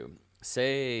ask you.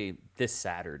 Say this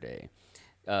Saturday,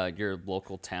 your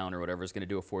local town or whatever is going to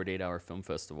do a 48-hour film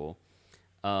festival.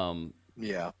 Um,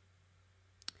 Yeah.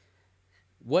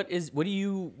 what do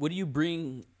you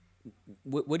bring?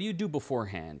 What do you do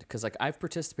beforehand? Because like I've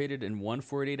participated in one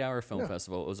 48-hour film Yeah.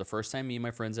 festival. It was the first time me and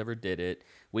my friends ever did it.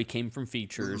 We came from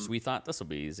features. Hmm. We thought this will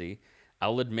be easy.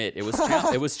 I'll admit it was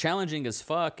it was challenging as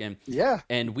fuck, and Yeah.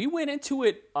 we went into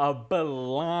it a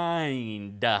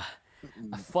blind, a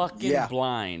fucking Yeah.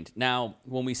 blind. Now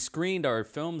when we screened our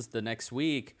films the next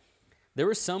week, there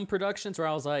were some productions where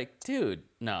I was like, dude,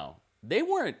 no, they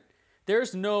weren't.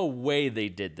 There's no way they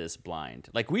did this blind.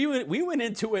 Like we went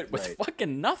into it with Right.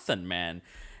 fucking nothing, man.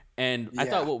 And I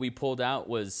thought Yeah. what we pulled out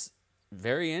was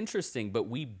very interesting, but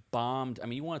we bombed. I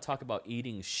mean, you want to talk about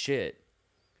eating shit?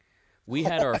 We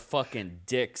had our fucking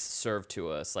dicks served to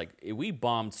us. Like we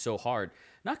bombed so hard,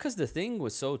 not because the thing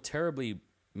was so terribly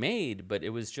made, but it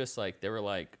was just like they were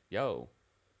like, "Yo,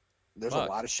 There's a fuck."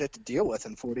 lot of shit to deal with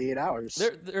in 48 hours.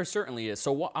 There certainly is.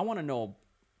 So I want to know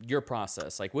your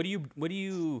process. Like, let's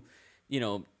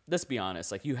be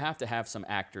honest. Like, you have to have some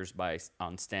actors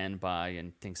on standby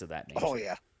and things of that nature. Oh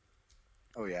yeah.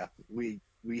 Oh yeah. We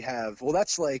have, well,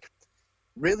 that's like,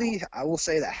 really, I will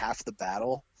say that half the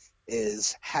battle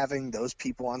is having those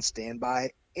people on standby,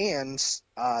 and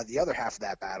the other half of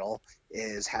that battle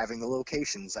is having the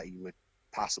locations that you would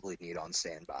possibly need on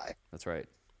standby. That's right.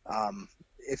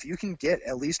 If you can get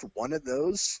at least one of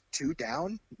those two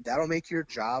down, that'll make your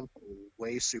job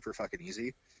way super fucking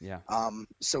easy. Yeah.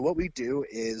 So what we do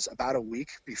is about a week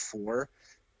before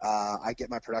I get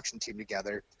my production team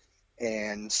together,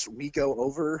 and we go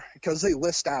over, because they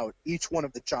list out each one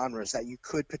of the genres that you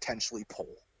could potentially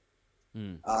pull.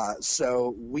 Mm.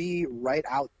 So we write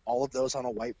out all of those on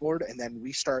a whiteboard, and then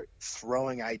we start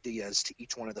throwing ideas to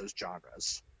each one of those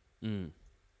genres. Mm.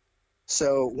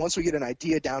 So once we get an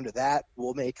idea down to that,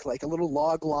 we'll make like a little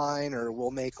log line, or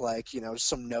we'll make like,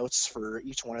 some notes for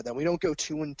each one of them. We don't go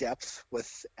too in depth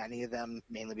with any of them,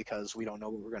 mainly because we don't know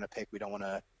what we're going to pick. We don't want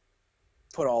to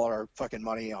put all our fucking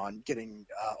money on getting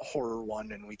a horror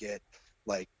one and we get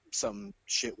like some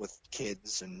shit with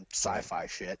kids and sci-fi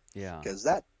shit, Yeah. because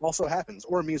that also happens,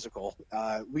 or a musical.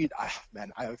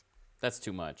 Man, That's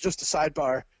too much. just a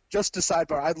sidebar.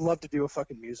 I'd love to do a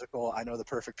fucking musical. I know the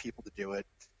perfect people to do it.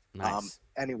 Nice.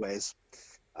 Anyways,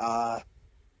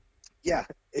 yeah,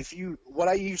 what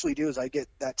I usually do is I get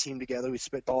that team together, we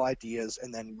spitball ideas,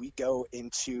 and then we go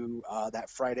into that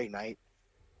Friday night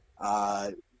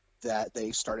that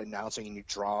they start announcing, and you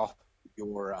draw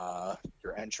your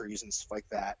entries and stuff like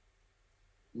that.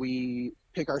 We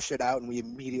pick our shit out, and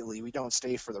we don't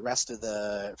stay for the rest of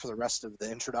the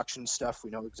introduction stuff. We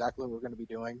know exactly what we're going to be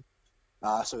doing.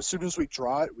 So as soon as we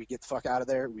draw it, we get the fuck out of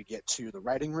there. We get to the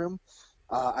writing room.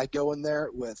 I go in there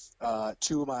with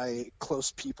two of my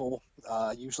close people,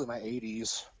 usually my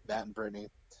ADs, Matt and Brittany.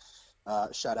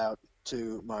 Shout out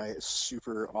to my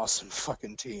super awesome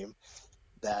fucking team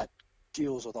that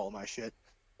deals with all my shit.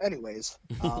 Anyways,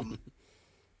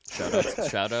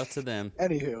 Shout out to them.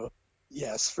 anywho,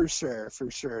 yes, for sure.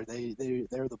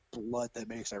 They're the blood that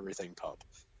makes everything pump.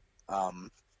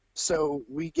 So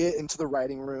we get into the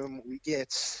writing room. We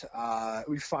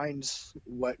find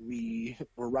what we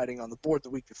were writing on the board the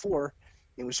week before,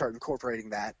 and we start incorporating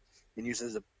that and use it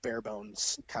as a bare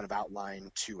bones kind of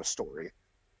outline to a story.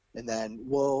 And then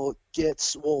we'll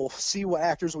see what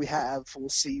actors we have. We'll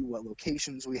see what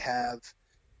locations we have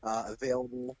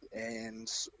available, and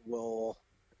we'll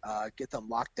get them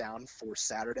locked down for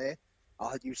Saturday.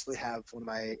 I'll usually have one of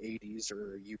my ADs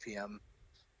or UPM.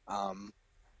 Um,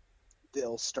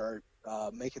 they'll start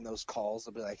making those calls.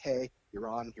 They'll be like, "Hey, you're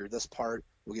on. You're this part.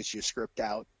 We'll get you a script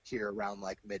out here around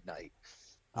like midnight."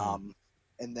 Hmm.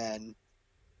 And then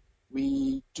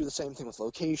we do the same thing with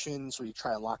locations. We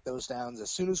try and lock those down. As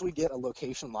soon as we get a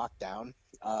location locked down,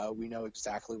 we know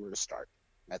exactly where to start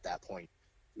at that point.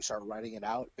 We start writing it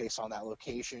out based on that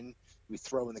location. We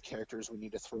throw in the characters we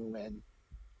need to throw in.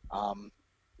 Um,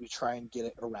 we try and get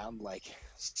it around like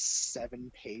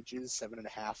 7 pages,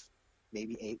 7.5,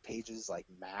 maybe 8 pages, like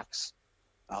max.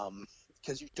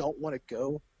 Because you don't want to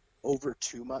go over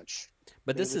too much,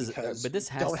 But this mainly is, because but you this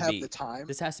has don't to have the be, time.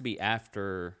 this has to be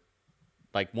after,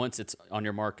 like once it's on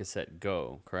your mark is set,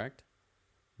 go, correct?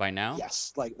 By now?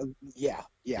 Yes, like yeah.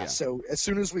 Yeah, So as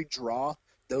soon as we draw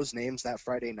those names that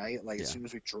Friday night, like as yeah, soon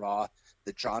as we draw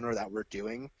the genre that we're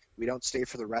doing, we don't stay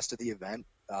for the rest of the event,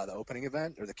 the opening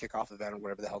event or the kickoff event or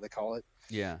whatever the hell they call it.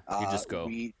 yeah. You just go.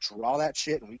 We draw that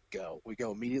shit and we go. We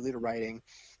go immediately to writing,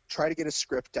 try to get a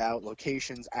script out,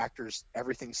 locations, actors,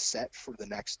 everything set for the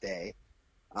next day,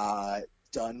 uh,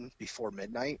 done before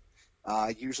midnight.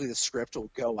 Usually the script will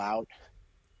go out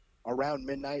around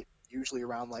midnight, usually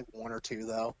around like 1 or 2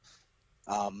 though,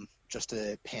 just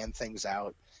to pan things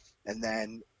out. And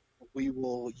then we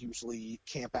will usually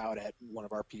camp out at one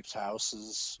of our peeps'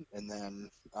 houses and then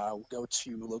we'll go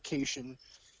to location,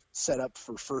 set up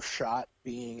for first shot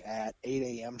being at 8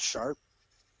 a.m. sharp.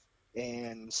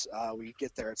 And we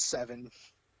get there at 7,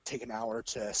 take an hour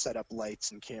to set up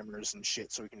lights and cameras and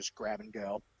shit so we can just grab and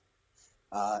go.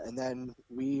 And then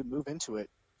we move into it.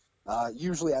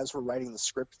 Usually, as we're writing the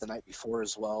script the night before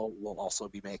as well, we'll also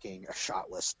be making a shot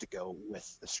list to go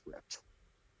with the script.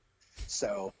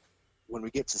 So when we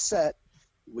get to set,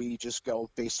 we just go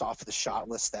based off of the shot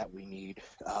list that we need.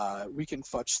 We can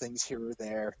fudge things here or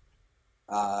there,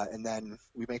 and then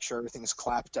we make sure everything's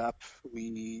clapped up.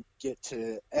 We get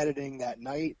to editing that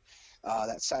night,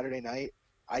 that Saturday night.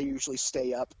 I usually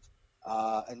stay up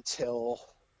until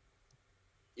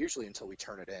we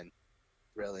turn it in,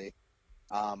 really.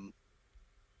 Um,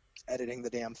 Editing the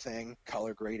damn thing,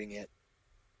 color grading it,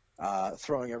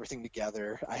 throwing everything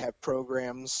together. I have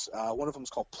programs. One of them is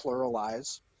called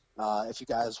Pluralize. If you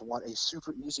guys want a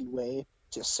super easy way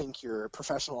to sync your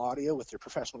professional audio with your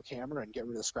professional camera and get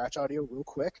rid of the scratch audio real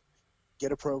quick,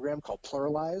 get a program called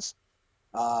Pluralize.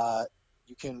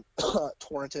 You can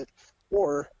torrent it,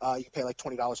 or you can pay like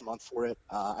 $20 a month for it.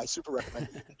 I super recommend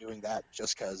doing that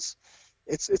just because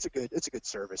it's a good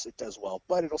service. It does well,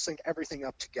 but it'll sync everything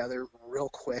up together real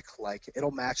quick. Like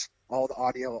it'll match all the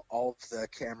audio, all of the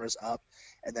cameras up,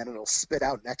 and then it'll spit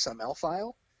out an XML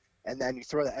file, and then you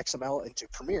throw the XML into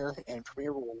Premiere, and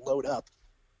Premiere will load up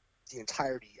the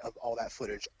entirety of all that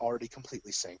footage already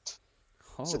completely synced.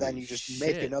 So then Holy you just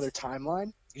make another shit.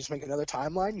 timeline.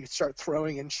 You start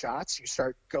throwing in shots. You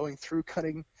start going through,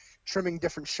 cutting, trimming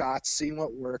different shots, seeing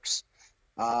what works,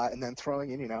 and then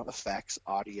throwing in, effects,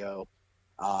 audio,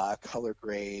 color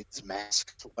grades,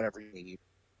 masks, whatever you need.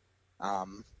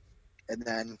 Um, and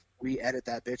then we edit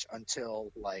that bitch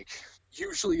until like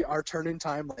usually our turn in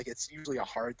time, like it's usually a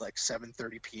hard like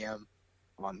 7:30 p.m.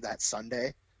 on that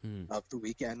Sunday Hmm. of the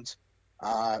weekend.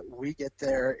 We get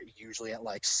there usually at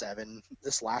like 7.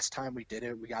 This last time we did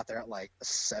it, we got there at like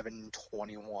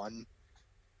 7:21,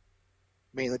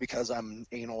 mainly because I'm an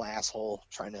anal asshole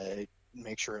trying to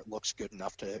make sure it looks good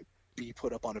enough to be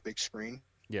put up on a big screen.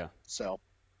 Yeah. So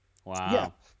yeah,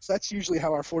 Wow. so that's usually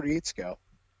how our 48s go.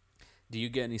 Do you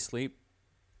get any sleep?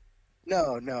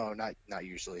 No, no, not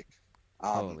usually.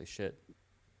 Um, Holy shit.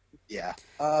 yeah,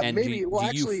 And maybe. Well,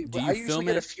 actually, do I you usually film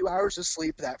get a it? few hours of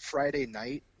sleep that Friday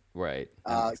night, Right.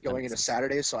 That going makes into sense.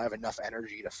 Saturday, so I have enough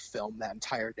energy to film that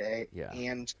entire day Yeah.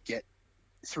 and get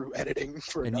through editing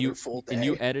for And another full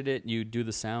you day. edit it, you do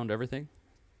the sound, everything?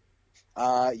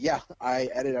 Yeah, I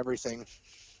edit everything.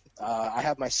 I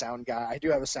have my sound guy. I do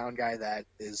have a sound guy that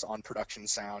is on production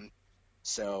sound,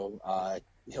 so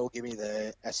he'll give me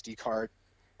the SD card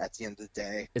at the end of the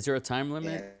day, Is there a time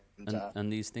limit and on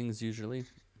these things usually?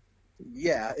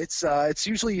 yeah, it's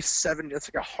usually 7.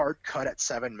 It's like a hard cut at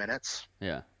 7 minutes.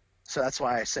 Yeah. So that's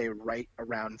why I say right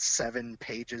around 7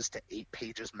 pages to 8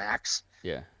 pages max,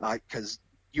 Yeah. because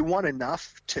you want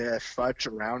enough to fudge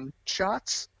around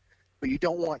shots, but you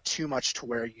don't want too much to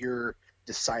where you're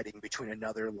deciding between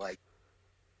another like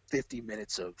 50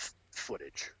 minutes of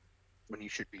footage when you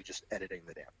should be just editing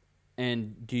the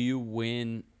And do you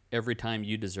win every time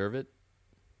you deserve it?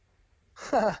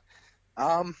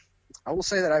 damn. I will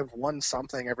say that I've won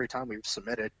something every time we've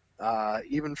submitted.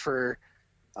 Even for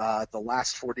the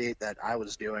last 48 that I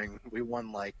was doing, we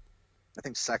won like I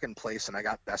think second place, and I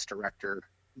got best director,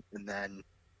 and then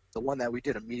the one that we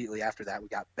did immediately after that, we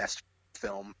got Best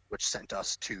Film, which sent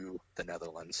us to the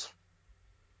Netherlands.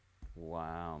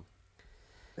 Wow.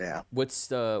 Yeah. What's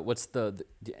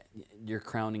your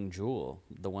crowning jewel?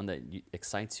 The one that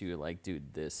excites you? Like,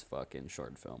 dude, this fucking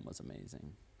short film was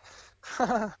amazing.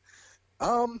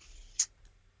 um,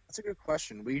 that's a good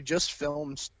question. We just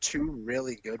filmed two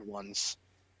really good ones.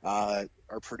 Our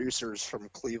producers from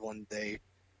Cleveland, they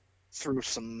threw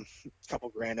some couple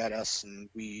grand at us, and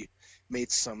we made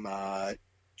some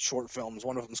short films.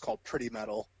 One of them is called Pretty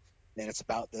Metal, and it's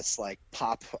about this like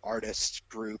pop artist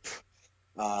group.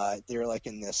 They're like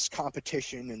in this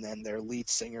competition, and then their lead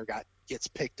singer gets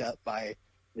picked up by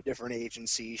a different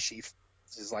agency. She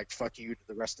is like fuck you to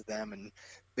the rest of them and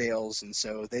bails, and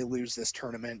so they lose this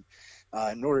tournament.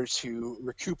 In order to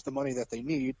recoup the money that they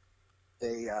need,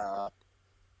 they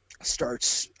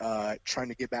starts trying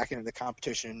to get back into the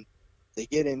competition. They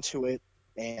get into it,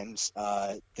 and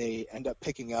they end up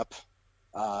picking up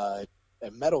a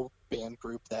metal band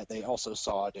group that they also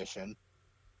saw audition.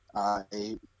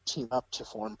 They team up to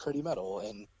form Pretty Metal,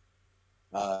 and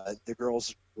the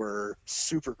girls were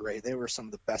super great. They were some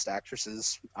of the best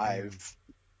actresses I've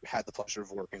had the pleasure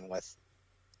of working with.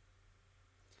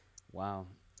 Wow.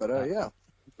 But yeah,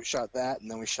 we shot that, and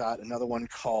then we shot another one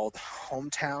called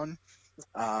Hometown,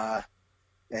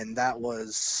 and that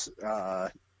was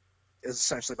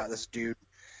essentially about this dude.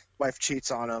 Wife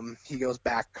cheats on him. He goes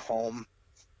back home.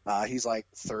 He's like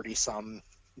 30-some.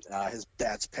 His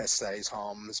dad's pissed that he's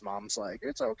home. His mom's like,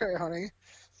 "It's okay, honey."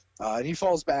 And he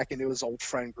falls back into his old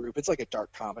friend group. It's like a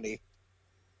dark comedy.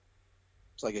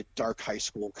 It's like a dark high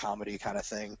school comedy kind of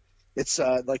thing. It's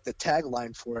like the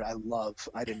tagline for it.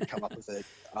 I didn't come up with it.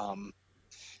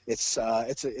 It's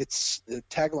the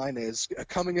tagline is a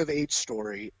coming of age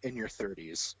story in your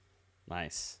 30s.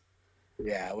 Nice.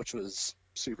 Yeah, which was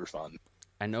super fun.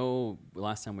 I know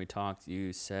last time we talked,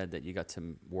 you said that you got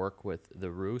to work with the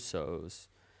Russos.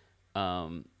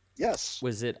 Yes.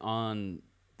 Was it on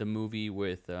the movie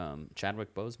with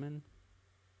Chadwick Boseman?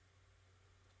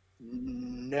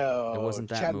 No, It wasn't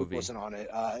that Chadwick movie. wasn't on it.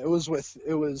 It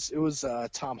was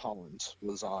Tom Holland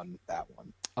was on that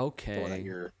one. The one that Okay.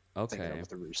 you're thinking of Okay. with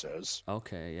the Russos.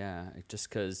 Okay, yeah. Just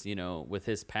because, with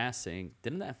his passing,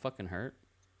 didn't that fucking hurt?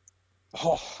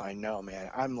 Oh, I know,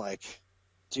 man. I'm like,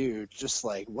 dude, just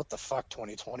like, what the fuck,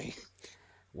 2020?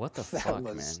 What the That fuck,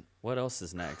 was man? What else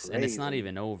is next? And it's not crazy.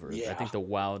 even over. I Yeah. think the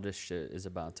wildest shit is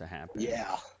about to happen.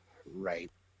 Yeah,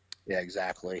 right. Yeah,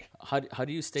 exactly. How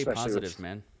do you stay Especially positive, with-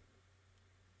 man?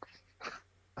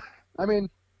 I mean,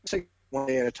 take one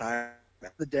day at a time.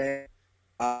 The day,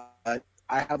 I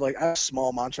have a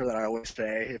small mantra that I always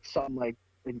say. If something like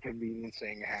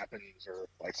inconveniencing happens or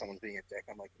like someone's being a dick,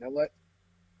 I'm like, you know what?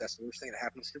 That's the worst thing that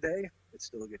happens today. It's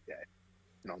still a good day,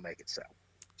 and I'll make it so.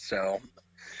 So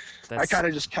I kind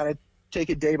of take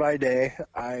it day by day.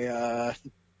 I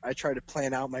try to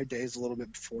plan out my days a little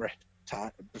bit before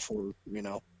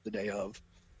the day of,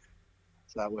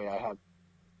 so that way I have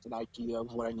an idea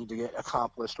of what I need to get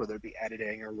accomplished, whether it be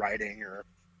editing or writing or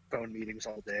phone meetings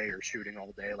all day or shooting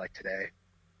all day like today.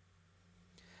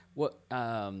 What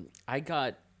I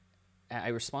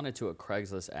responded to a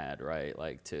Craigslist ad, right?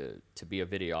 Like to be a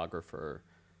videographer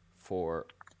for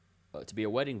to be a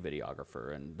wedding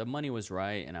videographer, and the money was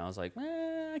right, and I was like,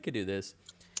 I could do this.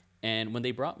 And when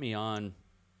they brought me on,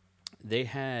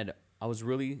 I was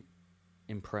really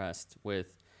impressed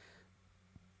with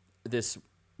this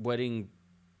wedding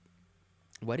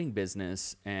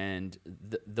business, and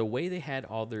the way they had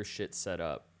all their shit set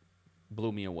up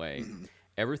blew me away. Mm-hmm.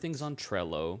 Everything's on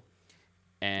Trello,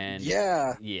 and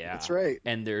Yeah, yeah, that's right.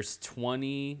 And there's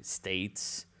 20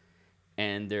 states,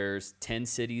 and there's 10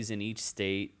 cities in each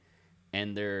state,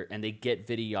 and they get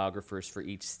videographers for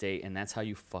each state, and that's how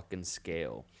you fucking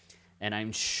scale. And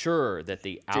I'm sure that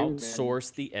they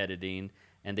outsource the editing,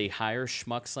 and they hire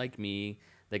schmucks like me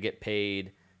that get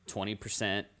paid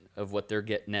 20% of what they're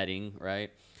netting,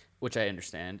 right? Which I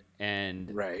understand.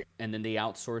 And Right. and then they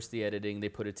outsource the editing, they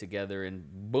put it together, and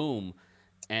boom.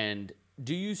 And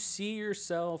do you see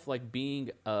yourself like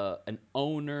being an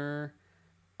owner,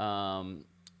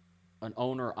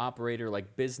 operator,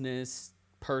 like business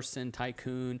person,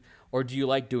 tycoon, or do you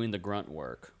like doing the grunt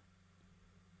work?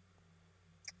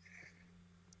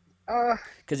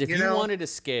 Because if you wanted to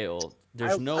scale,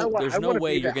 there's no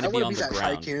way you're going to be on the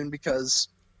ground. Tycoon because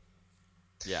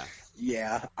Yeah.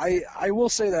 yeah, I will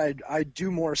say that I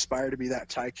do more aspire to be that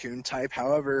tycoon type.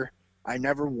 However, I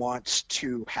never want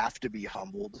to have to be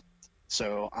humbled.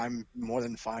 So I'm more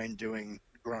than fine doing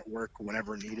grunt work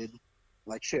whenever needed.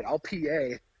 Like shit, I'll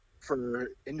PA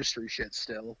for industry shit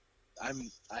still. I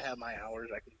have my hours,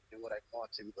 I can do what I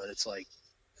want to, but it's like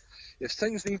if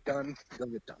things need done, they'll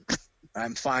get done.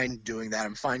 I'm fine doing that.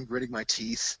 I'm fine gritting my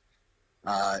teeth.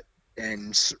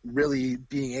 And really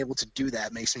being able to do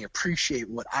that makes me appreciate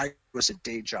what I was a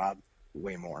day job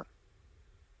way more.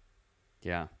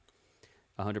 Yeah,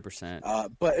 100%.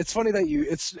 But it's funny that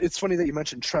it's funny that you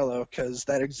mentioned Trello, because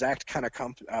that exact kind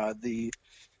of the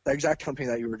exact company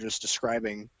that you were just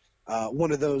describing,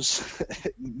 one of those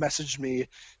messaged me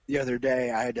the other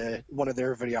day. I had one of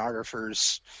their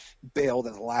videographers bailed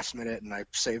at the last minute, and I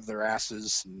saved their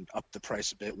asses and upped the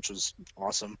price a bit, which was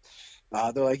awesome.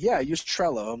 They're like, yeah, use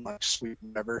Trello. I'm like, sweet,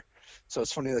 whatever. So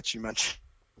it's funny that you mentioned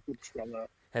Trello.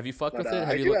 Have you fucked But, with it? I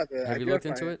Have do you have the- I have you do looked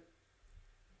have into my- it?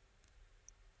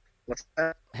 What's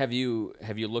that? Have you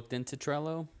looked into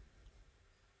Trello?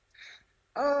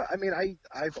 I mean,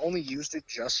 I've only used it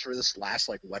just for this last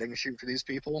like wedding shoot for these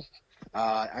people.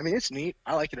 I mean, it's neat.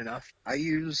 I like it enough. I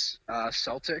use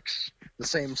Celtics, the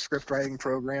same script writing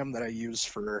program that I use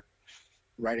for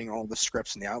writing all the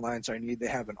scripts and the outlines I need. They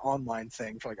have an online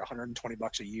thing for like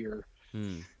 $120 a year,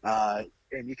 and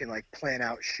you can like plan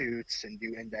out shoots and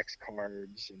do index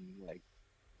cards and like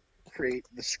create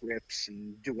the scripts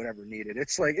and do whatever needed.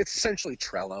 It's essentially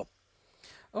Trello.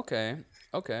 Okay.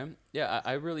 Yeah,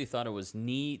 I really thought it was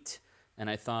neat, and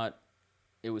I thought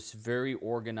it was very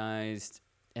organized,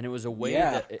 and it was a way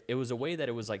Yeah. that it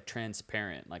was like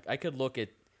transparent. Like I could look at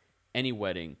any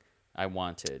wedding I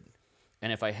wanted,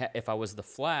 and if I was the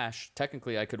Flash,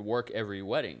 technically I could work every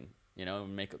wedding,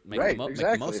 and make Right, make the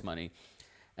exactly. most money.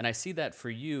 And I see that for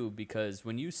you because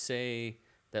when you say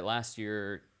that last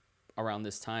year around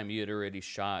this time you had already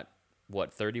shot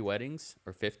what 30 weddings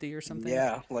or 50 or something.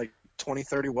 Yeah, like 20,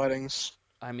 30 weddings.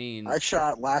 I mean, I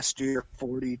shot last year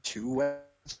 42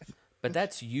 weddings. but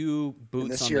that's you And boots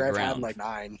this on year the I've ground. had like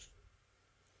 9.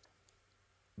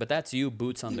 But that's you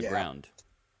boots on the Yeah. ground,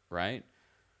 right?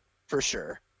 For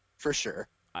sure.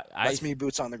 I That's me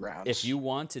boots on the ground. If you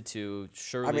wanted to,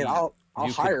 surely. I mean, I'll you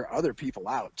could- hire other people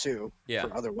out too Yeah.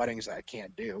 for other weddings that I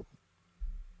can't do.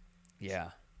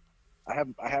 Yeah.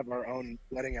 I have our own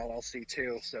wedding LLC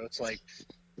too, so it's like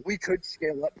we could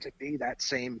scale up to be that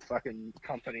same fucking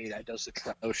company that does the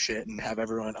Trello shit and have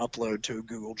everyone upload to a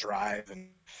Google Drive and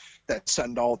that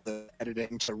send all the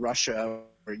editing to Russia,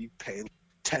 where you pay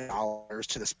 $10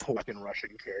 to this poor fucking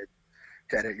Russian kid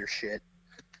to edit your shit.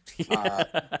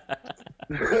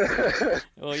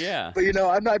 Well, yeah. But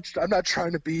I'm not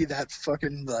trying to be that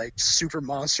fucking like super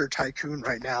monster tycoon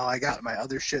right now. I got my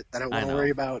other shit that I want to know. worry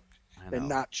about, I know. and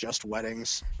not just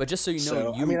weddings. But just so you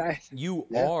know, So, I mean, you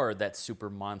yeah. are that super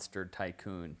monster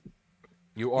tycoon.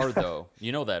 You are though.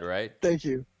 You know that, right? Thank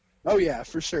you. Oh yeah,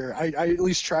 for sure. I at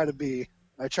least try to be.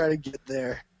 I try to get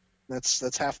there.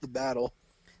 That's half the battle.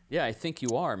 Yeah, I think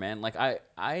you are, man. Like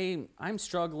I'm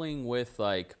struggling with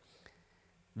like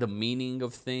the meaning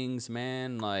of things,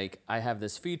 man. Like I have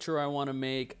this feature I want to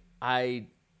make. I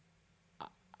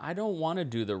don't want to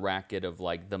do the racket of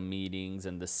like the meetings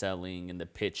and the selling and the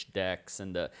pitch decks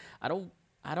and I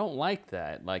don't like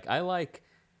that. Like I like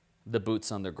the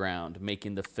boots on the ground,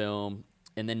 making the film,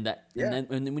 and then and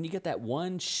then when you get that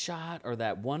one shot or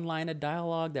that one line of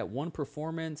dialogue, that one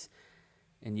performance,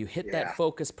 and you hit that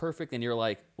focus perfect, and you're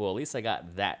like, well, at least I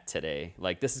got that today.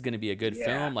 Like this is gonna be a good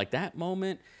film. Like that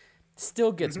moment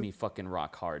still gets me fucking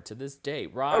rock hard to this day.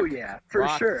 Oh yeah, for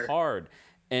rock sure. hard.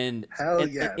 And Hell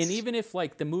and, yes. and even if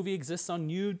like the movie exists on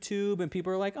YouTube and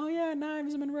people are like, oh yeah,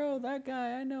 Knives Monroe, that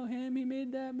guy, I know him, he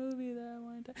made that movie that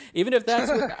one time. Even if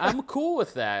that's what, I'm cool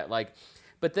with that. Like,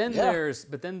 but then there's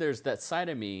that side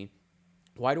of me.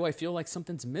 Why do I feel like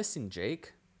something's missing,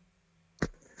 Jake?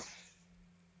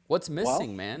 What's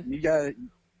missing, man? You got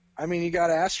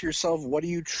to ask yourself, what do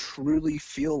you truly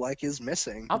feel like is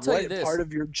missing? I'll tell you what this. part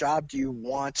of your job do you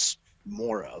want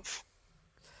more of?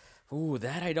 Ooh,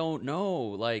 that I don't know.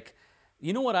 Like,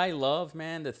 you know what I love,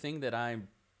 man? The thing that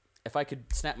if I could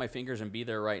snap my fingers and be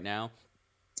there right now,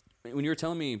 when you were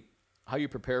telling me how you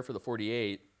prepare for the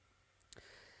 48,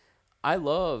 I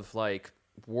love like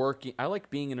working. I like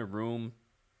being in a room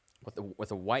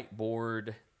with a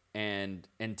whiteboard and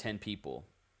 10 people.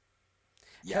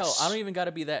 Yes. Hell, I don't even got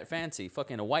to be that fancy.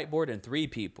 Fucking a whiteboard and 3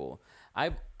 people.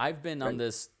 I've been on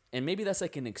this, and maybe that's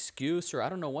like an excuse, or I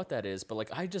don't know what that is, but like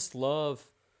I just love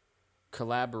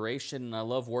collaboration, and I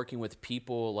love working with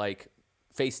people like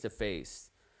face to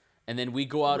face, and then we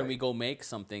go out and we go make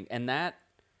something. And that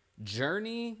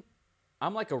journey,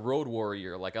 I'm like a road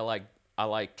warrior. Like I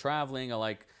like traveling. I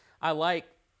like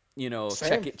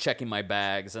checking my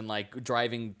bags and like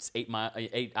driving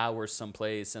 8 hours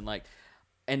someplace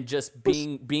and just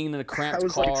being in a cramped I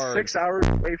was car. like 6 hours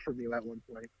away from you at one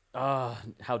point.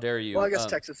 How dare you? Well, I guess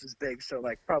Texas is big, so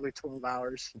like probably 12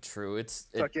 hours. True. It's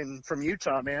Fucking from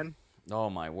Utah, man. Oh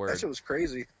my That word. shit was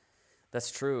crazy.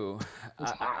 That's true. It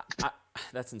was hot.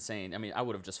 That's insane. I mean, I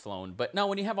would have just flown, but no.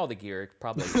 When you have all the gear, it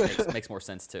probably makes more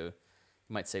sense too.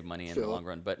 You might save money in the Sure. long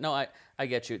run. But no, I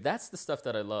get you. That's the stuff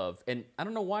that I love, and I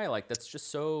don't know why. Like that's just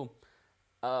so.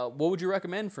 What would you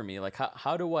recommend for me? Like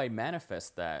how do I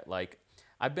manifest that? Like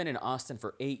I've been in Austin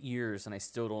for 8 years, and I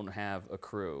still don't have a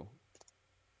crew.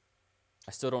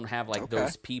 I still don't have like Okay.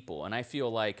 those people, and I feel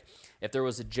like if there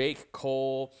was a Jake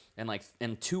Cole and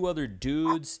two other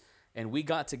dudes, and we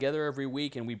got together every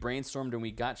week and we brainstormed and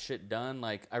we got shit done,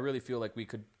 like I really feel like we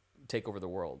could take over the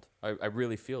world. I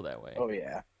really feel that way. Oh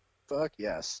yeah. Fuck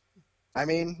yes. I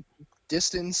mean,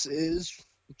 distance is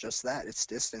just that. It's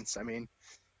distance. I mean,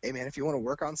 hey man, if you want to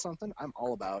work on something, I'm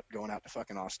all about going out to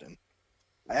fucking Austin.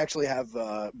 I actually have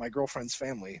my girlfriend's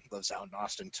family lives out in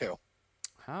Austin too.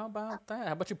 How about that?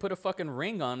 How about you put a fucking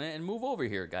ring on it and move over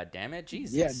here? God damn it,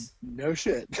 Jesus. Yeah, no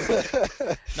shit.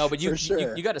 No, but For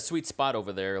sure. you got a sweet spot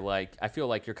over there. Like I feel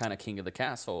like you're kind of king of the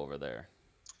castle over there.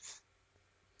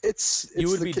 It's You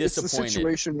would the, be it's the disappointed.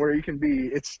 situation where you can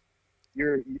be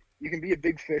you can be a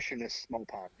big fish in a small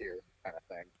pond here kind of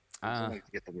thing. Ah. Something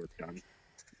to get the work done.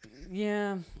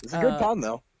 Yeah, It's a good pond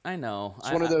though. I know.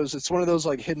 It's one of those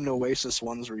like hidden oasis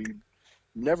ones where you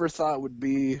never thought would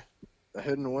be a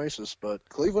hidden oasis, but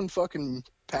Cleveland fucking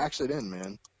packs it in,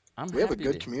 man. We have a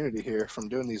good community here from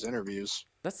doing these interviews.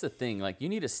 That's the thing. Like you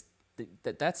need to.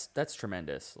 That's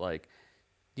tremendous. Like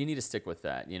you need to stick with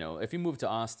that. You know, if you move to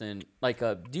Austin, like,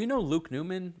 do you know Luke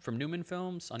Newman from Newman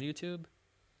Films on YouTube?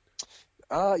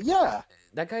 Yeah,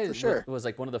 That guy for sure. was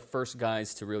like one of the first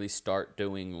guys to really start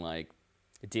doing like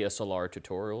DSLR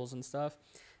tutorials and stuff.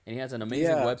 And he has an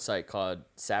amazing Yeah. website called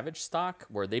Savage Stock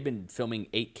where they've been filming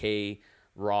 8K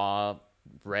raw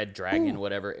Red Dragon,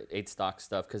 whatever 8 stock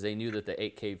stuff because they knew that the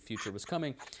 8K future was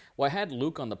coming. Well, I had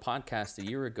Luke on the podcast a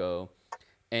year ago,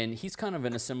 and he's kind of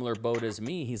in a similar boat as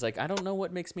me. He's like, I don't know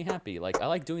what makes me happy. Like I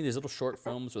like doing these little short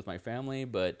films with my family,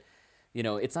 but you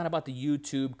know, it's not about the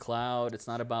YouTube cloud. It's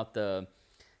not about the,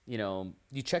 you know,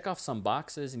 you check off some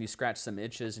boxes and you scratch some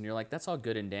itches and you're like, that's all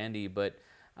good and dandy, but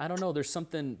I don't know, there's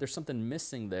something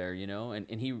missing there, you know? And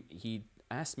he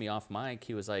asked me off mic,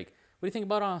 he was like, what do you think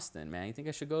about Austin, man? You think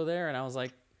I should go there? And I was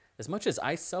like, as much as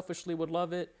I selfishly would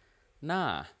love it,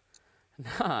 nah,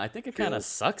 I think it kind of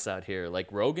sucks out here. Like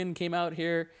Rogan came out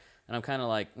here and I'm kind of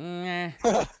like,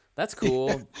 that's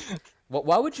cool.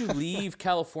 Why would you leave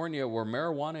California where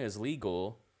marijuana is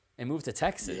legal and move to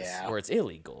Texas Yeah. where it's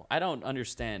illegal? I don't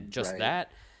understand just Right.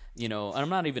 that. You know, I'm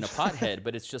not even a pothead,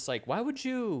 but it's just like, why would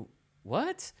you?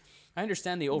 What? I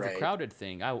understand the overcrowded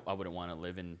thing. I wouldn't want to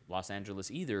live in Los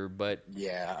Angeles either, but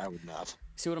Yeah, I would not.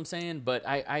 see what I'm saying? But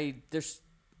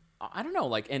I don't know,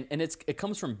 like, and it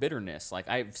comes from bitterness. Like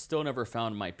I've still never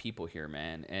found my people here,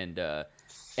 man,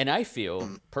 and I feel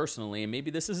personally, and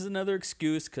maybe this is another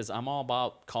excuse because I'm all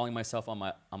about calling myself on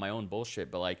my own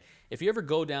bullshit. But like, if you ever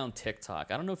go down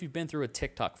TikTok, I don't know if you've been through a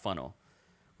TikTok funnel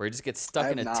where you just get stuck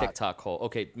I in have a not. TikTok hole.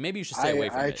 Okay, maybe you should stay away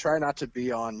from I it. try not to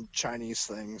be on Chinese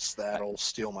things that'll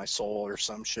steal my soul or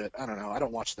some shit. I don't know. I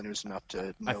don't watch the news enough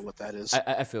to know what that is.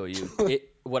 I feel you.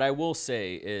 What I will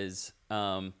say is,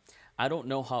 I don't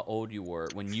know how old you were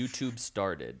when YouTube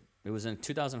started. It was in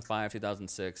 2005,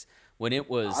 2006, when it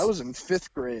was. I was in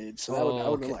 5th grade, so I would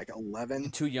have been okay. like 11.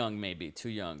 Too young, maybe too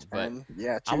young, but 10.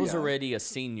 Yeah, I was young. already a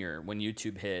senior when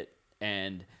YouTube hit,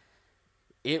 and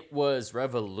it was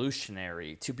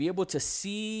revolutionary to be able to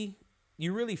see.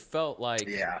 You really felt like,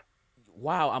 Yeah.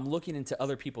 wow, I'm looking into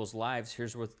other people's lives.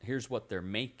 Here's what they're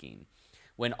making.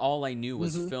 When all I knew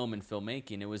was film and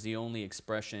filmmaking, it was the only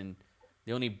expression,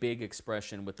 the only big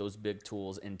expression with those big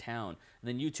tools in town. And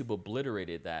then YouTube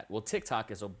obliterated that. Well, TikTok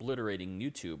is obliterating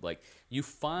YouTube. Like you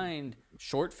find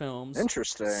short films,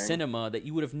 Interesting. cinema that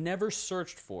you would have never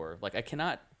searched for. Like I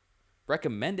cannot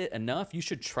recommend it enough. You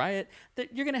should try it.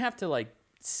 That you're gonna have to like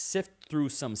sift through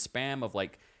some spam of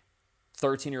like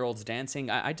 13-year-olds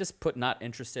dancing. I just put not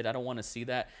interested. I don't want to see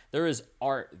that. There is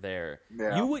art there.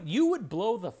 Yeah. You would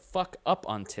blow the fuck up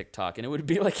on TikTok and it would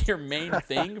be like your main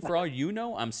thing for all you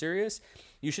know. I'm serious.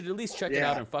 You should at least check it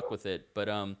out Yeah. and fuck with it. But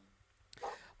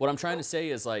what I'm trying to say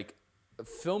is like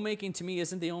filmmaking to me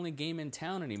isn't the only game in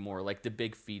town anymore, like the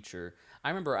big feature. I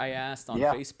remember I asked on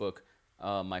Yeah. Facebook,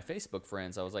 my Facebook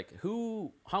friends, I was like,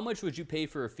 how much would you pay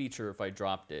for a feature if I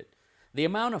dropped it? The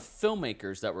amount of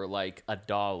filmmakers that were like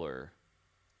 $1.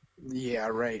 Yeah,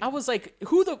 right. I was like,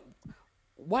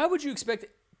 why would you expect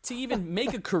to even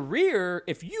make a career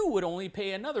if you would only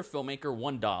pay another filmmaker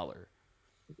 $1?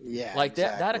 Yeah, Like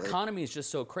that exactly. economy is just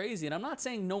so crazy. And I'm not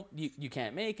saying no, you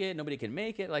can't make it. Nobody can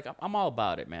make it. Like I'm all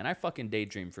about it, man. I fucking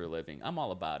daydream for a living. I'm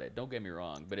all about it. Don't get me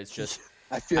wrong. But it's just,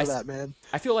 I feel I, that, man.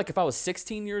 I feel like if I was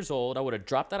 16 years old, I would have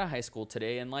dropped out of high school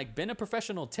today and like been a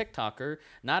professional TikToker,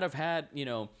 not have had,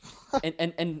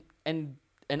 and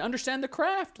understand the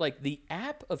craft. Like the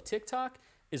app of TikTok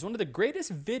is one of the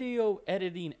greatest video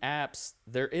editing apps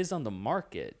there is on the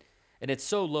market. And it's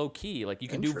so low key. Like you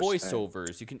can do Interesting.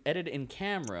 voiceovers, you can edit in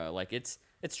camera. Like it's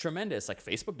tremendous. Like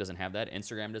Facebook doesn't have that,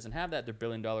 Instagram doesn't have that. They're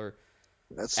billion-dollar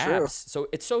That's apps. true. So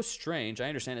it's so strange. I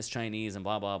understand it's Chinese and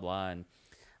blah blah blah, and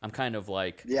I'm kind of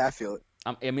like Yeah, I feel it.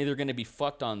 I'm either going to be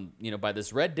fucked on, by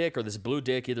this red dick or this blue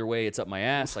dick. Either way, it's up my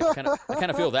ass. Like I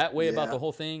kind of feel that way about Yeah. the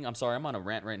whole thing. I'm sorry, I'm on a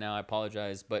rant right now. I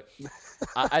apologize, but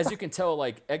as you can tell,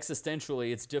 like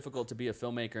existentially, it's difficult to be a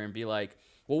filmmaker and be like,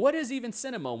 well, what is even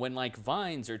cinema when like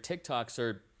Vines or TikToks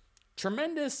are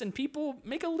tremendous and people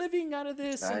make a living out of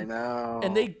this? I know.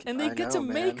 And they I get know, to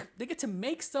man.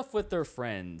 make stuff with their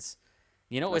friends.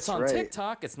 It's That's on right.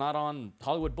 TikTok. It's not on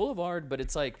Hollywood Boulevard, but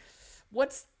it's like,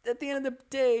 what's at the end of the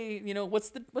day? What's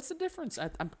the difference?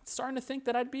 I'm starting to think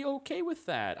that I'd be okay with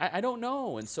that. I don't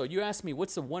know. And so you asked me,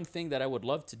 what's the one thing that I would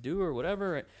love to do or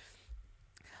whatever.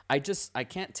 I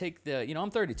can't take the.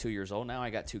 I'm 32 years old now. I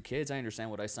got 2 kids. I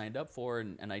understand what I signed up for,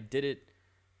 and I did it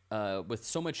with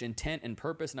so much intent and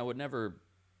purpose. And I would never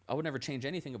change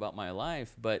anything about my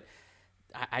life. But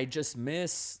I just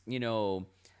miss,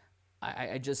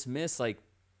 I just miss like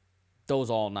those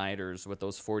all-nighters with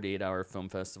those 48-hour film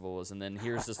festivals, and then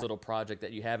here's this little project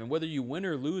that you have, and whether you win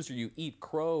or lose or you eat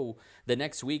crow the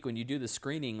next week when you do the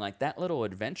screening, like that little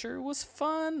adventure was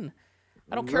fun.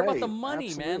 I don't care about the Right, money,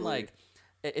 man. absolutely. Like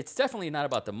it's definitely not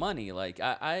about the money. Like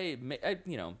I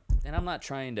and I'm not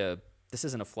trying to. This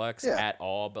isn't a flex Yeah. at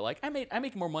all, but like I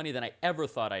make more money than I ever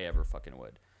thought I ever fucking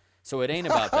would. So it ain't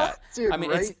about that. Dude, I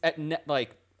mean, right?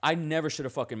 like I never should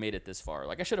have fucking made it this far.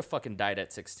 Like I should have fucking died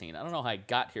at 16. I don't know how I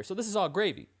got here. So this is all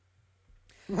gravy.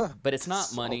 But it's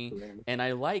not money, gravy. and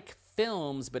I like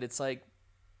films, but it's like,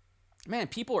 man,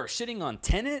 people are shitting on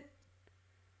Tenet.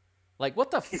 Like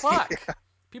what the fuck?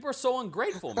 People are so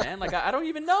ungrateful, man. Like I don't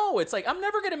even know. It's like I'm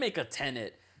never gonna make a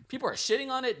Tenet. People are shitting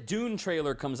on it. Dune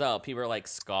trailer comes out. People are like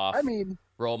scoff. I mean,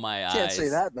 roll my eyes. can't say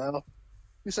that though.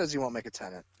 Who says you won't make a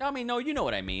tenant? I mean, no, you know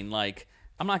what I mean. Like,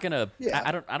 I'm not gonna. Yeah.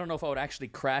 I don't know if I would actually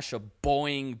crash a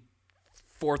Boeing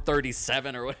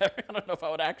 437 or whatever. I don't know if I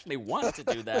would actually want to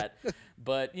do that.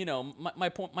 But my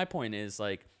point is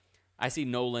like, I see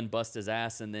Nolan bust his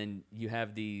ass, and then you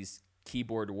have these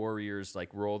keyboard warriors like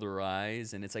roll their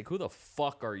eyes, and it's like, who the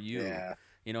fuck are you? Yeah.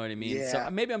 You know what I mean? Yeah. So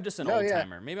maybe I'm just an No, old yeah.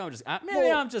 timer. Maybe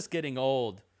I'm just getting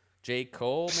old. J.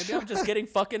 Cole. Maybe I'm just getting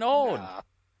fucking old.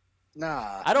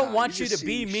 Nah. I don't nah, want you you just to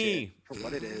be see me. shit for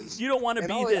what it is. You don't want to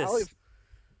And be this.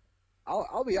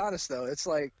 I'll be honest though. It's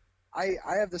like I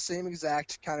have the same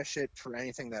exact kind of shit for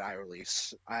anything that I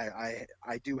release. I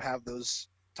do have those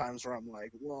times where I'm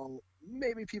like, well,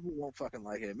 maybe people won't fucking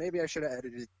like it. Maybe I should have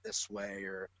edited it this way,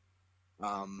 or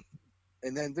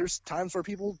and then there's times where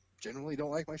people generally don't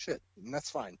like my shit, and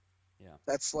that's fine. Yeah.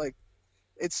 That's like,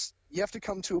 you have to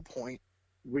come to a point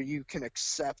where you can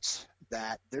accept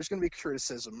that there's going to be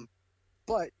criticism,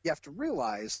 but you have to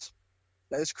realize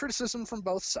that there's criticism from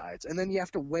both sides, and then you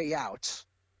have to weigh out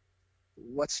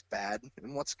what's bad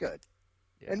and what's good.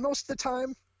 Yeah. And most of the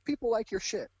time, people like your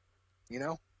shit,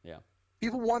 Yeah.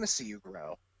 People want to see you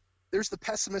grow. There's the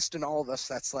pessimist in all of us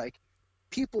that's like,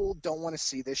 people don't want to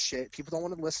see this shit. People don't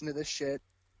want to listen to this shit.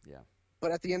 Yeah.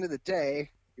 But at the end of the day,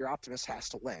 your optimist has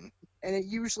to win. And it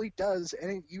usually does,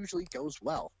 and it usually goes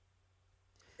well.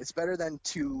 It's better than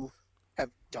to have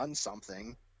done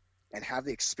something and have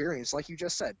the experience. Like you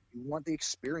just said, you want the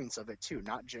experience of it too,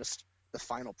 not just the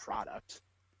final product.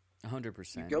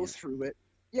 100%. You go through it.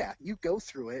 Yeah, you go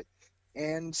through it,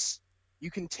 and you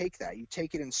can take that. You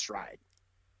take it in stride.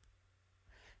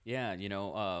 Yeah,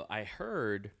 I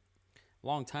heard a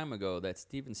long time ago that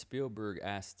Steven Spielberg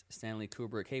asked Stanley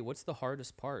Kubrick, "Hey, what's the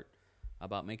hardest part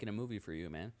about making a movie for you,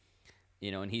 man?"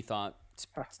 And he thought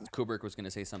Kubrick was going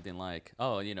to say something like,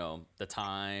 "Oh, the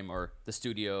time or the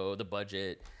studio, the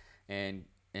budget," and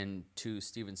to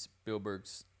Steven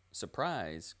Spielberg's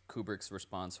surprise, Kubrick's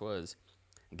response was,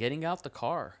 "Getting out the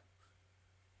car."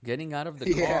 Getting out of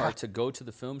the car to go to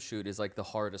the film shoot is like the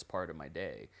hardest part of my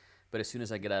day. But as soon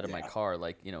as I get out of my car,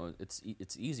 like, it's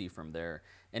easy from there.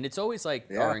 And it's always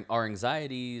like our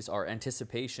anxieties, our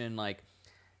anticipation, like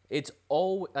it's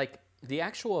all like the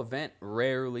actual event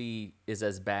rarely is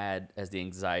as bad as the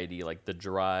anxiety, like the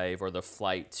drive or the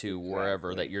flight to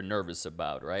wherever that you're nervous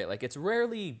about, right? Like it's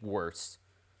rarely worse.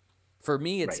 For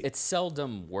me, it's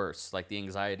seldom worse, like the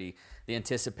anxiety, the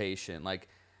anticipation. Like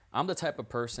I'm the type of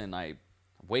person, I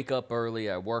wake up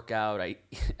early, I work out, I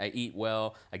I eat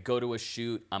well, I go to a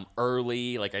shoot, I'm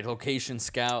early, like I location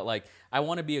scout, like I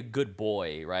want to be a good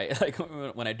boy, right? Like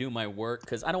when I do my work,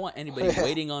 because I don't want anybody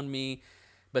waiting on me.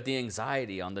 But the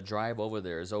anxiety on the drive over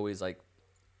there is always like,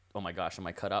 oh my gosh, am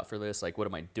I cut out for this? Like, what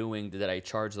am I doing? Did I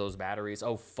charge those batteries?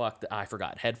 Oh fuck, I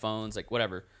forgot headphones. Like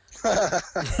whatever. You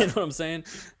know what I'm saying?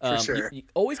 For sure. You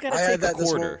always got to I take had a that this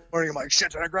quarter. morning. I'm like,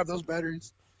 shit, did I grab those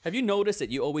batteries? Have you noticed that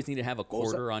you always need to have a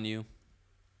was that? quarter on you?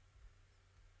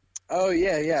 Oh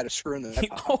yeah, to screw in the. You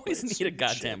always need a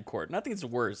goddamn quarter. Nothing's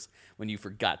worse when you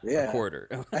forgot a quarter.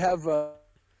 I have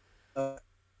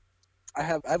I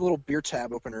have a little beer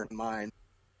tab opener in mine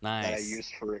that I Nice. use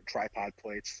for tripod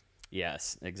plates.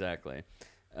 Yes, exactly.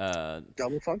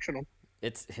 Double functional.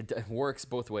 It works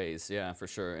both ways, yeah, for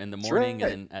sure. In the That's morning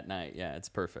right. and then at night, yeah, it's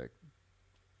perfect.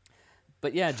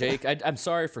 But yeah, Jake, I'm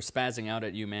sorry for spazzing out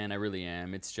at you, man. I really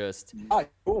am. It's just, Ah,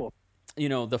 cool. you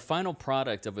know, the final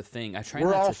product of a thing. I try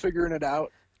We're not all to. figuring it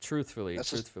out. Truthfully,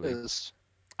 That's just truthfully, is.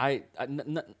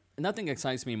 nothing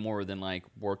excites me more than like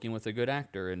working with a good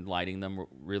actor and lighting them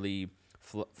really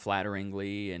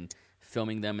flatteringly and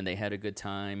filming them, and they had a good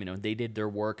time. You know, they did their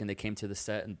work and they came to the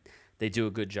set and they do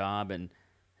a good job, and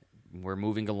we're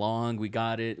moving along. We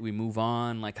got it. We move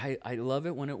on. Like I love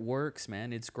it when it works,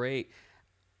 man. It's great.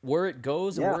 Where it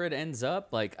goes and Yeah. where it ends up,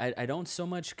 like I don't so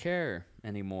much care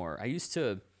anymore. I used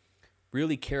to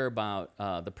really care about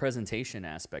the presentation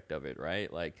aspect of it,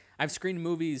 right? Like I've screened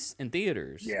movies in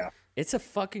theaters. Yeah. It's a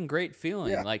fucking great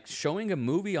feeling. Yeah. Like showing a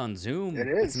movie on Zoom, It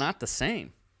it's is. not the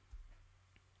same.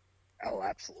 Oh,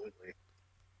 absolutely.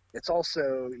 It's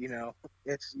also,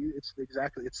 it's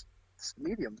exactly it's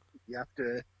medium. You have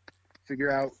to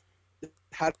figure out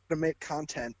how to make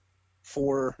content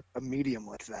for a medium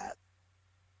like that.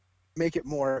 Make it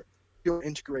more feel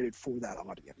integrated for that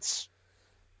audience.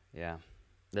 Yeah,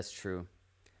 that's true.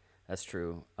 That's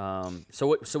true. So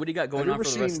what do you got going you on ever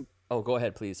for the rest? seen- Oh, go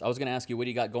ahead, please. I was gonna ask you, what do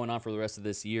you got going on for the rest of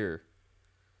this year?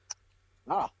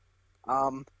 Well,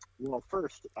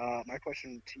 first, my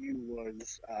question to you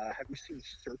was, have you seen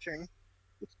Searching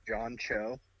with John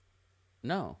Cho?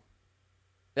 No,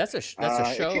 that's a It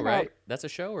show, came right? out- That's a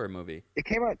show or a movie? It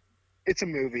came out. It's a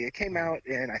movie. It came out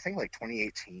in I think like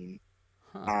 2018.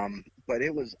 Huh. But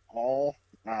it was all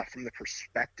from the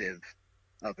perspective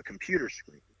of a computer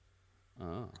screen.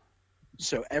 Oh.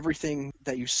 So everything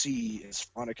that you see is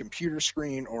on a computer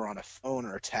screen or on a phone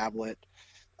or a tablet.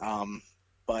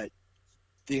 But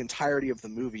the entirety of the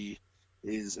movie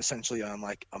is essentially on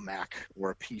like a Mac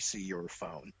or a PC or a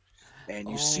phone. And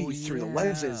you see through the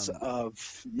lenses of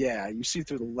the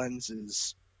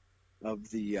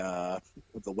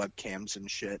webcams and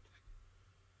shit,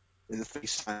 and the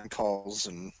FaceTime calls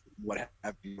and what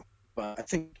have you. But I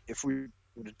think if we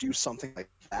were to do something like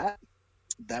that,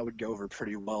 that would go over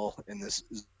pretty well in this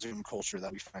Zoom culture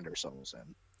that we find ourselves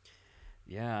in.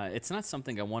 Yeah, it's not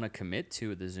something I want to commit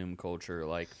to, the Zoom culture.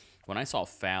 Like when I saw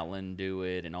Fallon do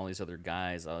it and all these other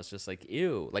guys, I was just like,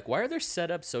 ew. Like, why are their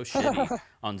setups so shitty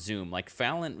on Zoom? Like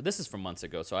Fallon, this is from months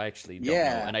ago, so I actually don't know,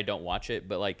 and I don't watch it.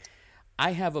 But like,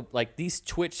 these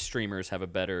Twitch streamers have a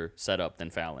better setup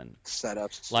than Fallon.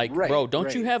 Setups. Like, Right, bro, don't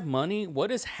right. you have money?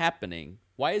 What is happening?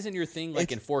 Why isn't your thing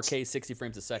like in 4K, 60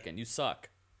 frames a second? You suck.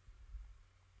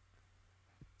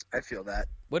 I feel that.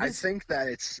 What I is? think that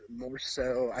it's more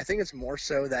so. I think it's more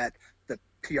so that the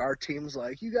PR team's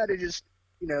like, you got to just,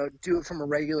 do it from a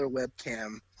regular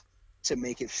webcam to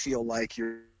make it feel like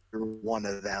you're one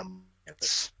of them.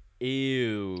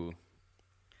 Ew.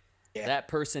 Yeah. That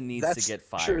person needs to get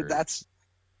fired. Sure, that's.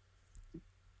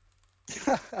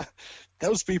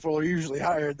 Those people are usually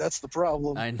hired. That's the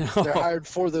problem. I know. They're hired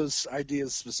for those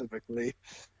ideas specifically.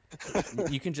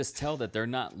 You can just tell that they're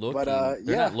not looking. But,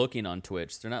 they're yeah. not looking on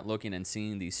Twitch. They're not looking and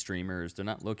seeing these streamers. They're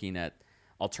not looking at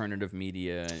alternative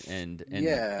media and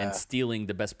Yeah. stealing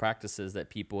the best practices that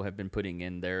people have been putting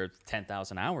in their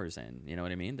 10,000 hours in. You know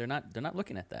what I mean? They're not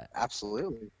looking at that.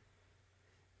 Absolutely.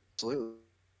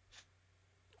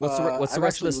 What's the I've rest of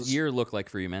actually this was- year look like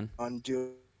for you, man? On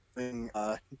doing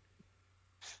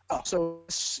so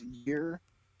this year,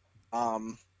 a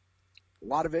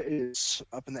lot of it is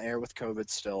up in the air with COVID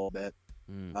still a bit.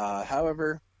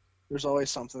 However, there's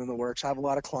always something in the works. I have a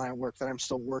lot of client work that I'm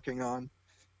still working on.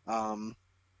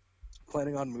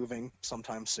 Planning on moving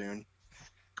sometime soon.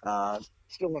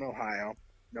 Still in Ohio,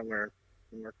 nowhere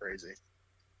crazy.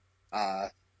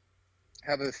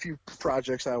 Have a few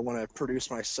projects I want to produce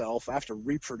myself. I have to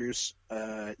reproduce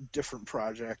different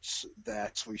projects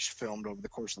that we filmed over the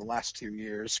course of the last 2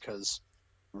 years because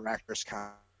our actors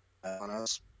kind of on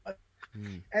us. But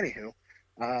anywho,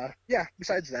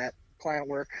 besides that, client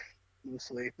work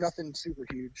mostly. Nothing super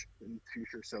huge in the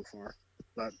future so far.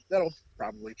 but that'll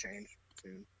probably change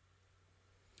soon.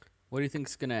 What do you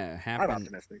think's gonna I'm happen?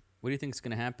 optimistic. What do you think's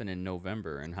gonna happen in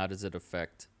November, and how does it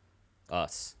affect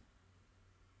us?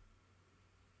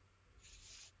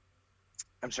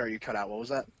 I'm sorry, you cut out. What was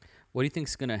that? What do you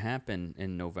think's gonna happen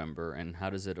in November, and how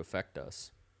does it affect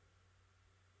us?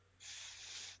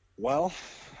 Well,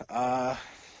 uh,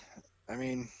 I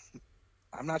mean,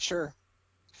 I'm not sure.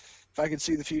 If I could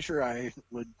see the future, I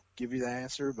would give you the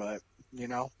answer, but you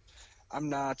know, I'm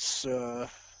not.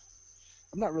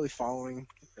 I'm not really following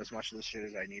as much of this shit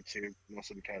as I need to,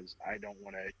 mostly because I don't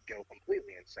want to go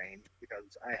completely insane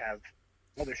because I have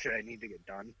other shit I need to get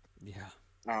done. Yeah.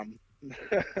 Um,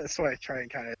 that's why I try and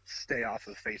kind of stay off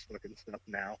of Facebook and stuff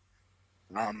now.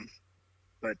 Um,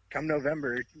 but come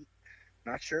November,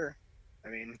 not sure. I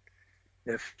mean,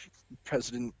 if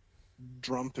President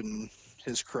Trump and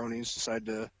his cronies decide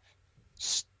to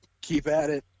keep at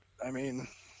it, I mean,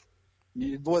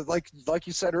 like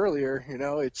you said earlier,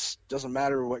 it doesn't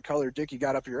matter what color dick you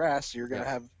got up your ass, you're gonna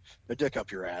have a dick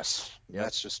up your ass. Yep.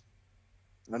 That's just,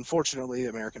 unfortunately,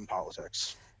 American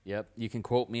politics. Yep. You can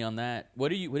quote me on that. What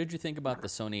did you think about the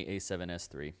Sony A7S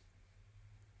III?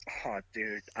 Oh,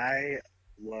 dude, I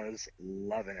was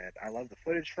loving it. I love the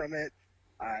footage from it.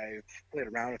 I've played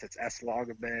around with its S-Log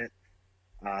a bit.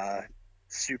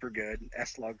 Super good.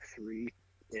 S-Log 3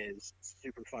 is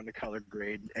super fun to color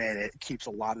grade, and it keeps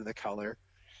a lot of the color.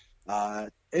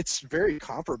 It's very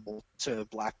comparable to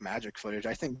Blackmagic footage.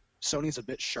 I think Sony's a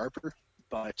bit sharper,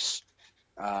 but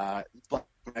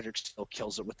Blackmagic still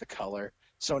kills it with the color.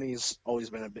 Sony's always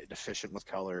been a bit deficient with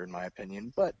color, in my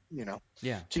opinion, but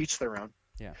Yeah. to each their own.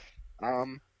 Yeah.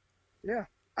 Yeah.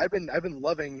 I've been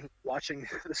loving watching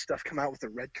the stuff come out with the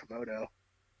red Komodo.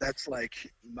 That's like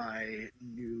my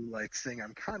new thing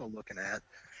I'm kind of looking at.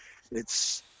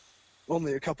 It's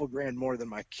only a couple grand more than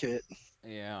my kit.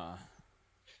 Yeah.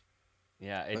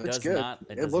 Yeah. It But does it's good. not.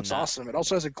 It looks awesome. It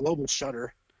also has a global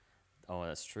shutter. Oh,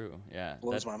 that's true. Yeah.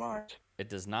 Blows my mind. It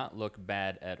does not look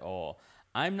bad at all.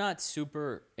 I'm not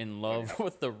super in love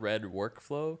with the red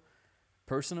workflow,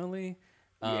 personally.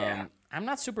 Yeah. I'm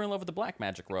not super in love with the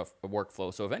Blackmagic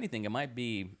workflow. So if anything, it might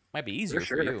be easier for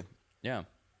sure. you. Yeah.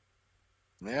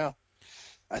 Yeah.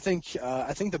 I think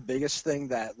the biggest thing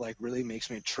that really makes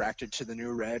me attracted to the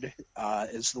new Red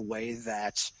is the way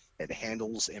that it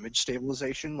handles image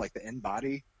stabilization, like the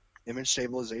in-body image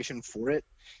stabilization for it.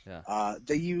 Yeah.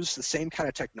 They use the same kind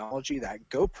of technology that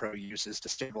GoPro uses to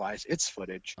stabilize its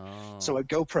footage. Oh. So what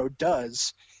GoPro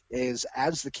does is,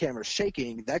 as the camera's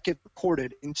shaking, that gets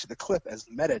recorded into the clip as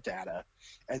metadata,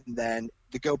 and then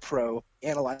the GoPro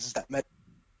analyzes that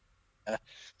metadata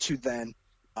to then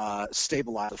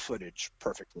stabilize the footage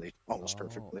perfectly, almost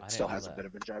perfectly. I It still didn't know has a that. bit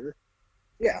of a jugger.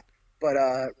 Yeah, but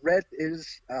Red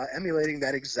is emulating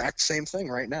that exact same thing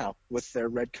right now with their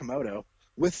Red Komodo.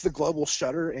 With the global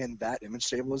shutter and that image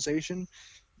stabilization,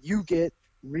 you get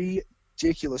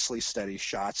ridiculously steady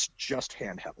shots just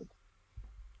handheld.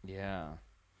 Yeah.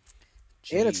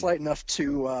 And it's Gee. light enough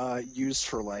to use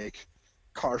for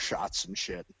car shots and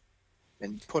shit,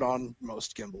 and put on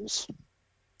most gimbals.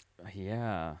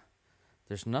 Yeah.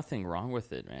 There's nothing wrong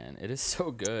with it, man. It is so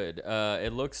good.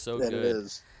 It looks so That good. it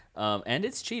is. And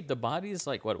it's cheap. The body is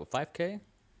like what, 5K?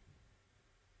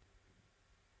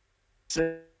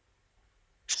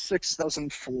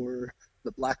 6,000 for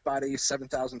the black body,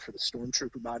 7,000 for the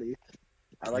stormtrooper body.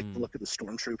 I like the look of the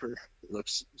stormtrooper. It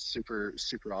looks super,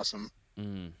 super awesome.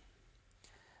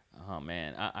 Oh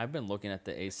man, I've been looking at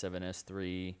the A7S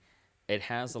III. It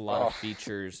has a lot of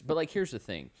features, but here's the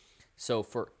thing. So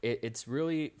it's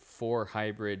really for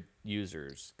hybrid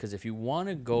users, because if you want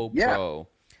to go pro,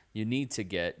 you need to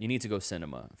go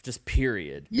cinema. Just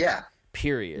period. Yeah.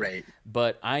 Period. Right.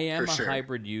 But I am For a sure.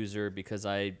 hybrid user because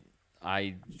I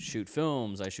shoot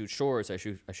films, I shoot shorts, I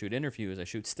shoot interviews, I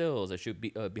shoot stills, I shoot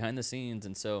behind the scenes,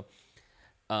 and so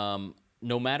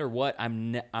no matter what,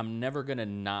 I'm never gonna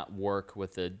not work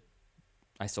with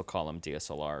I still call them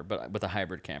DSLR, but with a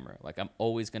hybrid camera. I'm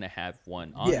always gonna have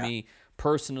one on me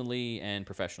personally and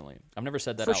professionally. I've never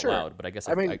said that For out sure. loud, but I guess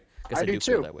I mean, I I do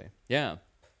feel too. that way. Yeah.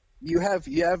 You have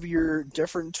your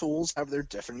different tools have their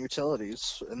different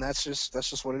utilities, and that's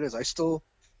just what it is. I still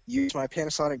use my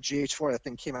Panasonic GH4. That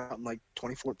thing came out in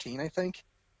 2014, I think.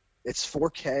 It's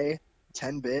 4K,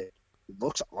 10-bit. It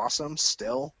looks awesome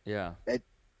still. Yeah.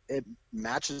 It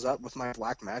matches up with my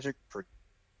Blackmagic pretty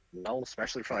well,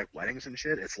 especially for weddings and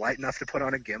shit. It's light enough to put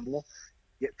on a gimbal,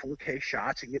 get 4K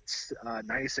shots, and get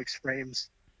 96 frames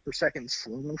per second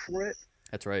slow-mo for it.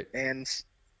 That's right. And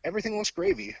everything looks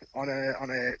gravy on a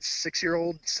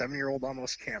 6-year-old, 7-year-old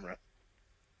almost camera.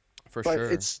 For But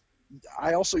sure.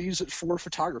 I also use it for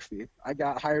photography. I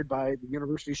got hired by the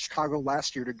University of Chicago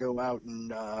last year to go out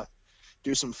and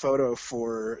do some photo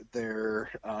for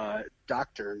their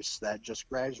doctors that just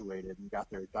graduated and got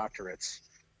their doctorates.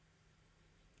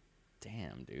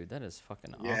 Damn, dude, that is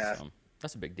fucking Yeah. awesome.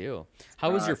 That's a big deal. Uh,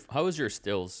 How was your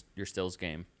stills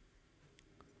game?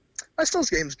 my stills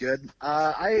game's good.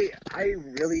 I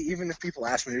really, even if people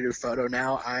ask me to do a photo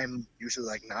now, I'm usually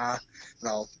like nah, and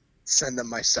I'll send them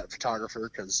my set photographer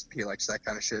because he likes that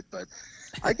kind of shit. But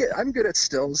I'm good at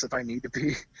stills if I need to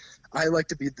be. I like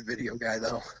to be the video guy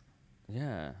though.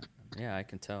 Yeah, yeah, I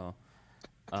can tell.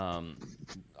 Um,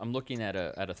 I'm looking at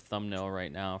a thumbnail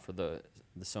right now for the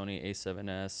Sony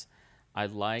A7S. I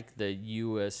like the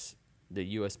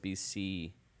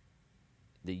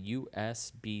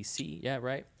USB-C, yeah,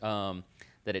 right.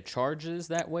 That it charges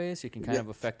that way, so you can kind Yeah, of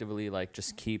effectively like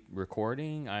just keep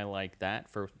recording. I like that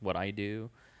for what I do.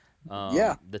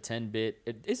 yeah. The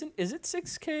 10-bit, is it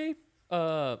 6K?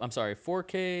 I'm sorry,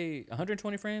 4K,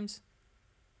 120 frames.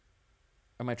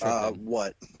 Or am I tripping?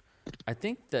 What? I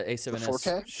think the The A7S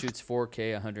 4K? shoots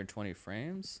 4K 120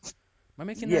 frames. Am I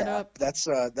making that Yeah, up? that's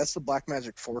the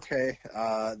Blackmagic 4K.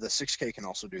 The 6K can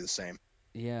also do the same.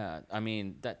 Yeah, I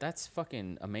mean that's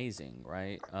fucking amazing,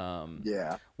 right?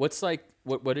 Yeah. What's like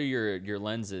what are your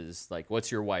lenses like?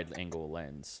 What's your wide angle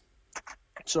lens?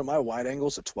 So my wide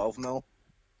angle's a 12 mil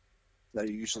that I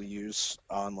usually use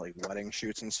on like wedding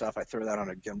shoots and stuff. I throw that on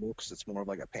a gimbal because it's more of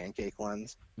like a pancake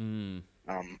lens. Mm,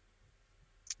 Um,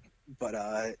 but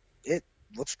it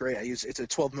looks great. It's a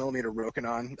 12 millimeter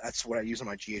Rokinon. That's what I use on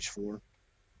my GH4.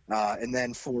 And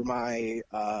then for my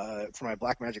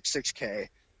Blackmagic 6K,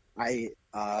 I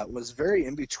was very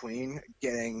in between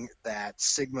getting that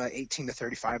Sigma 18 to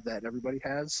 35 that everybody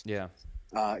has yeah.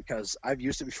 because I've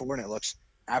used it before and it looks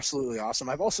absolutely awesome.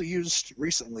 I've also used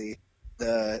recently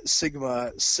the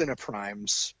Sigma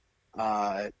Cineprimes.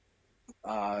 Uh,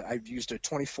 I've used a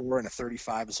 24 and a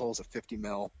 35 as well as a 50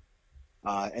 mil,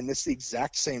 and it's the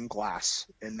exact same glass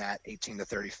in that 18 to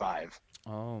 35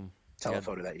 Oh, yeah.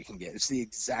 telephoto that you can get. It's the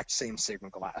exact same Sigma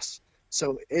glass,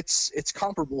 so it's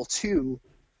comparable to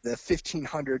the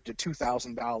 $1,500 to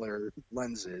 $2,000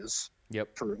 lenses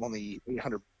Yep. for only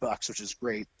 $800, which is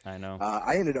great. I know.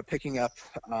 I ended up picking up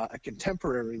a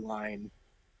contemporary line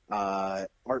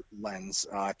art lens,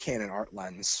 Canon art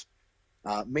lens,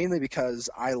 mainly because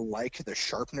I like the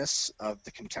sharpness of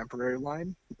the contemporary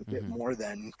line a bit Mhm. more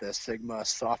than the Sigma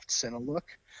soft Cine look.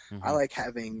 I Mhm. like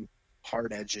having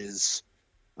hard edges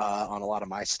on a lot of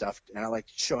my stuff, and I like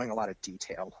showing a lot of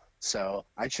detail. So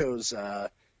I chose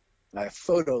a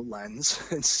photo lens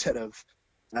instead of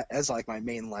as like my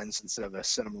main lens instead of a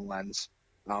cinema lens.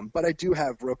 But I do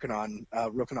have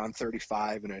Rokinon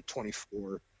 35 and a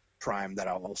 24 prime that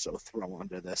I'll also throw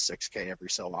onto the 6K every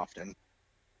so often.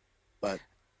 But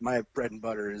my bread and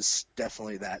butter is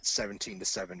definitely that 17 to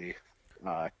 70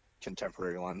 uh,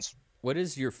 contemporary lens. What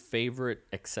is your favorite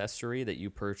accessory that you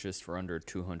purchased for under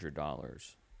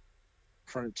 $200?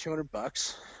 For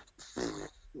 $200,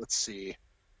 let's see.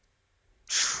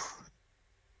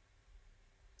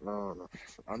 Oh,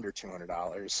 under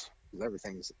 $200.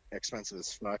 Everything's expensive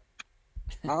as fuck.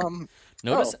 Um,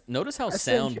 oh, Notice how I think,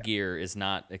 sound gear is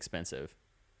not expensive.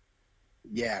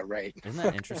 yeah, right, Isn't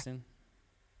that interesting?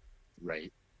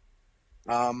 right.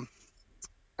 Um,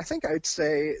 I think I'd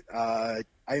say I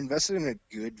invested in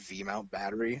a good V mount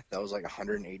battery that was like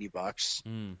 $180.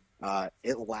 Mm.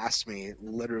 It lasts me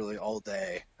literally all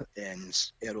day, and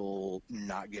it'll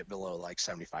not get below like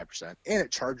 75%, and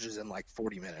it charges in like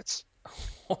 40 minutes,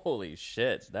 Holy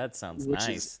shit, that sounds which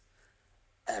is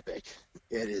nice. epic.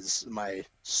 It is my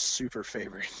super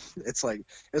favorite. It's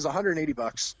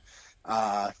 $180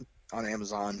 uh, on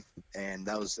Amazon, and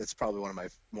it's probably one of my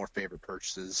more favorite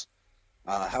purchases.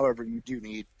 However, you do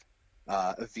need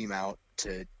a V mount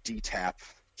to detap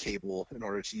cable in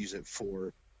order to use it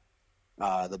for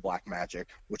the Blackmagic,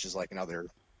 which is like another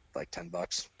like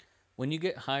 $10. When you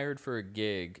get hired for a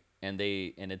gig and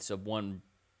it's a one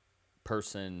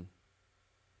person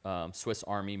Swiss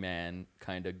Army man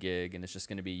kind of gig, and it's just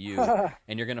going to be you,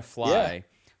 and you're going to Yeah. fly.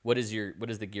 What is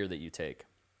the gear that you take?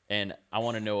 And I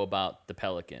want to know about the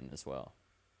Pelican as well.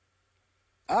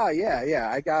 Yeah,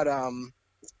 yeah.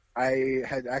 I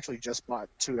had actually just bought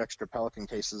two extra Pelican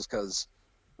cases because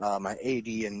my AD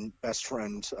and best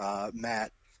friend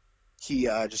Matt, he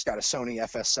just got a Sony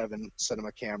FS7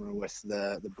 cinema camera with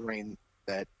the brain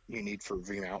that you need for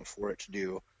V mount for it to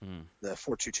do Mm. the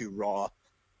 422 RAW.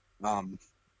 Um,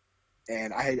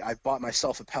 and I bought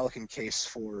myself a Pelican case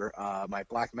for my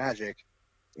Blackmagic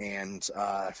and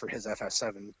for his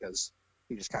FS7 because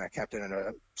he just kind of kept it in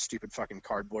a stupid fucking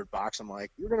cardboard box. I'm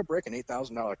like, you're gonna break an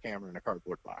 $8,000 camera in a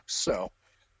cardboard box, so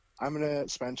I'm gonna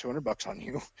spend $200 on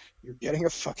you. You're getting a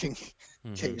fucking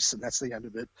case, and that's the end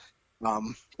of it.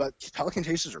 But Pelican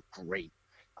cases are great.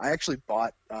 I actually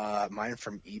bought mine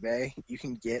from eBay. You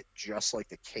can get just like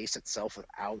the case itself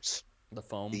without The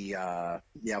foam.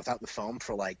 without the foam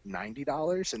for like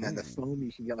 $90, and then the foam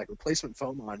you can get like replacement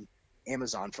foam on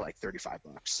Amazon for like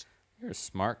 $35. You're a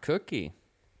smart cookie.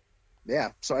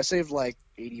 Yeah, so I saved like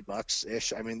 $80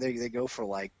 ish. I mean, they go for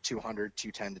like 200,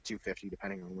 210 to 250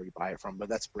 depending on where you buy it from, but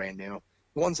that's brand new.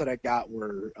 The ones that I got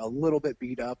were a little bit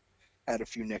beat up, had a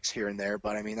few nicks here and there,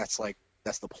 but I mean that's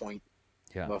the point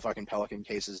Yeah. of a fucking Pelican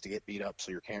case is to get beat up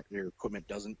so your equipment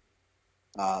doesn't.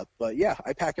 But yeah,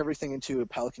 I pack everything into a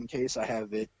Pelican case. I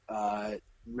have it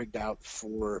rigged out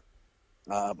for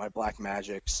my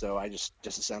Blackmagic, so I just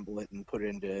disassemble it and put it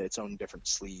into its own different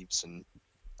sleeves, and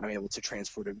I'm able to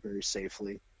transport it very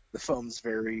safely. The foam's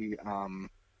very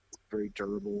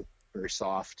durable, very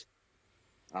soft.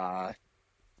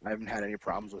 I haven't had any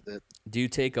problems with it. Do you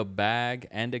take a bag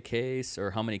and a case, or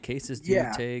how many cases do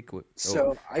Yeah. you take?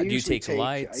 So I do you usually take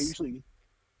lights?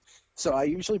 I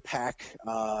usually pack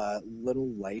little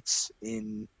lights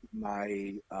in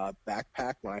my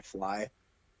backpack when I fly,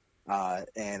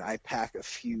 and I pack a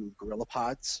few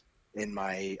GorillaPods in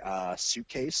my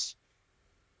suitcase,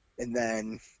 and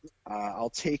then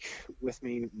I'll take with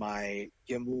me my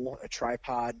gimbal, a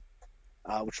tripod,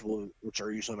 which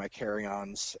are usually my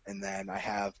carry-ons, and then I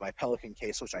have my Pelican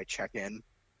case, which I check in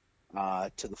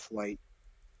to the flight.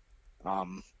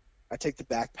 I take the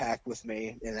backpack with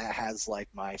me, and that has like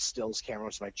my stills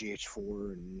cameras, my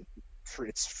GH4, and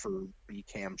it's for B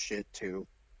cam shit too.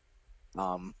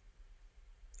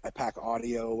 I pack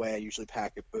audio away. I usually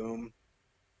pack a boom.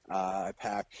 I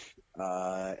pack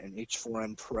an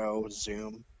H4n Pro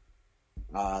Zoom.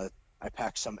 I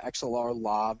pack some XLR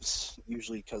lavs,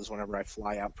 usually because whenever I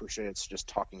fly out for shit, it's just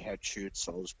talking head shoots,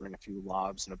 so I'll just bring a few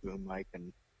lavs and a boom mic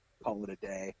and call it a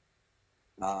day.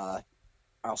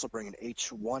 I also bring an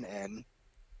H1n,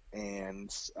 and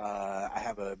I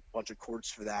have a bunch of cords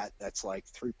for that. That's like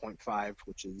 3.5,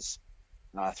 which is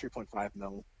 3.5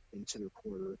 mil into the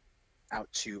recorder,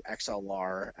 out to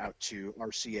XLR, out to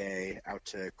RCA, out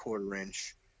to quarter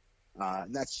inch.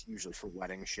 And that's usually for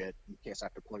wedding shit, in case I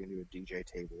have to plug into a DJ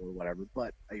table or whatever.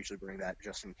 But I usually bring that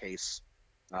just in case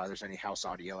there's any house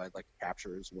audio I'd like to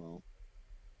capture as well.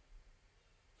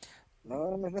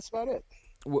 And that's about it.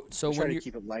 So Try when to you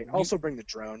keep it light. Also bring the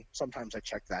drone. Sometimes I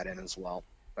check that in as well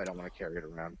if I don't want to carry it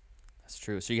around. That's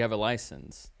true. So you have a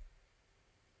license.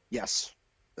 Yes,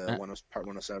 the Part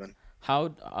 107. How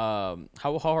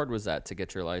hard was that to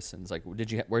get your license? Like,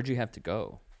 where'd you have to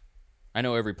go? I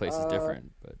know every place is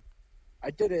different, but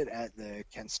I did it at the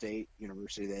Kent State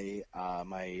University.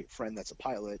 My friend that's a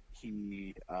pilot,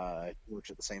 he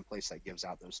works at the same place that gives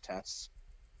out those tests.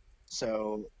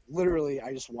 So literally,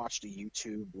 I just watched a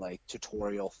YouTube like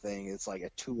tutorial thing. It's like a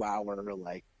 2-hour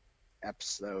like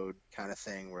episode kind of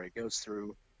thing where it goes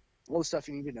through all the stuff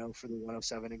you need to know for the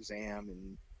 107 exam,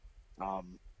 and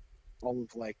all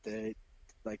of like the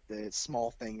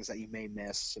small things that you may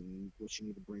miss and what you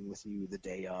need to bring with you the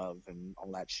day of and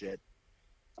all that shit.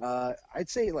 I'd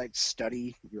say like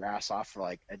study your ass off for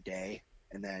like a day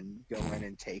and then go in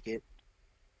and take it.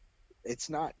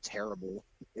 It's not terrible.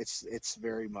 It's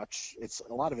very much, it's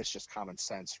a lot of it's just common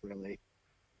sense, really.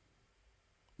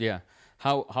 yeah.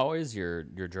 How is your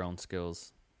drone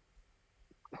skills?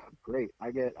 Great.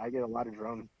 I get a lot of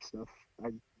drone stuff. I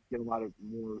get a lot of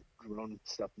more drone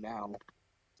stuff now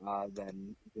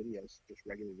than videos, just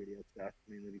regular video stuff,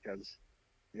 mainly because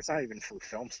it's not even for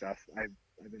film stuff. I've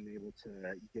been able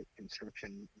to get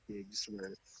construction gigs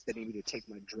where they need me to take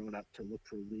my drone up to look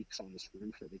for leaks on this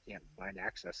roof that they can't find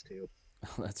access to.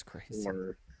 Oh, that's crazy.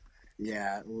 Or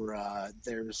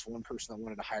there's one person that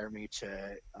wanted to hire me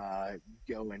to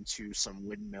go into some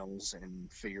windmills and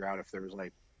figure out if there was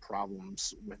like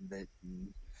problems with it. And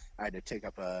I had to take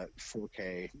up my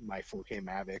 4K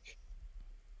Mavic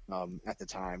at the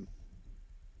time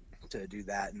to do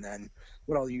that. And then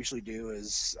what I'll usually do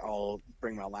is I'll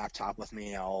bring my laptop with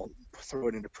me. I'll throw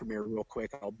it into Premiere real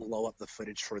quick. I'll blow up the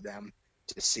footage for them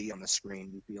to see on the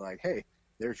screen to be like, hey,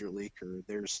 there's your leak, or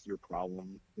there's your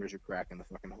problem, there's your crack in the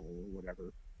fucking hole, or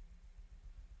whatever.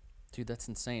 Dude, that's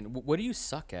insane. What do you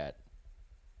suck at?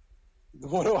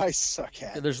 What do I suck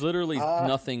at? There's literally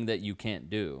nothing that you can't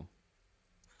do.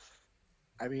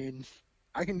 I mean,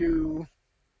 I can do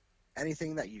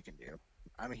anything that you can do.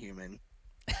 I'm a human.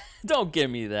 Don't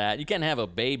give me that. You can't have a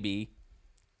baby.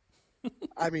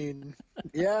 I mean,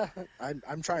 yeah,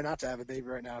 I'm trying not to have a baby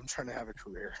right now. I'm trying to have a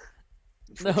career.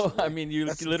 No, I mean you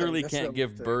That's the literally thing, that's the can't only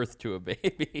give thing. birth to a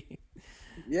baby.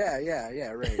 Yeah,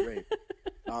 right.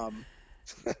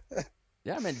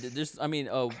 Yeah, man. There's, I mean,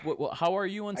 how are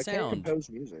you on I can't sound? compose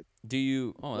music. Do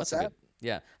you? Oh, What's that's a good. that?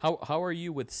 Yeah. How are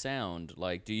you with sound?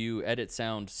 Like, do you edit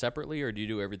sound separately, or do you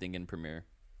do everything in Premiere?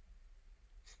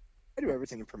 I do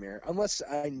everything in Premiere, unless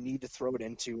I need to throw it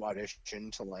into Audition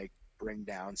to like bring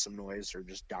down some noise or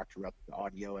just doctor up the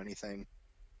audio, anything.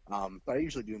 But I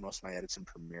usually do most of my edits in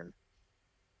Premiere.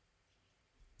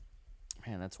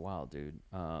 Man, that's wild, dude.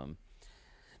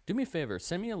 Do me a favor,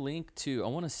 send me a link to. I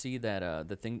want to see that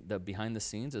the behind the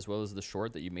scenes as well as the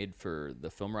short that you made for the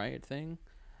Film Riot thing.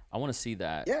 I want to see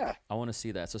that. Yeah, I want to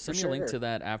see that. So send me for a link sure. to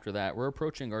that after that. We're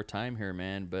approaching our time here,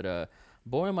 man. But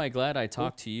boy, am I glad I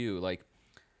talked to you. Like,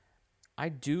 I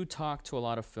do talk to a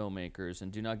lot of filmmakers,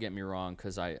 and do not get me wrong,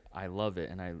 because I love it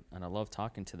and I love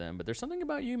talking to them. But there's something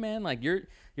about you, man. Like you're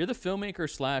the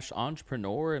filmmaker /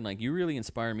 entrepreneur, and like you really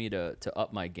inspire me to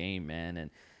up my game, man. And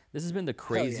this has been the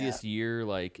Hell yeah. craziest year,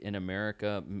 like in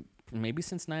America, maybe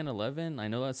since 9/11. I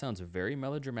know that sounds very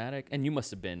melodramatic, and you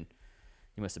must have been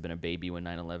a baby when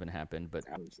 9/11 happened, but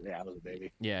I was a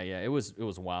baby. yeah, it was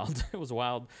wild. It was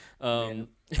wild. Man.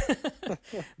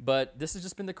 But this has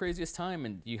just been the craziest time,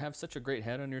 and you have such a great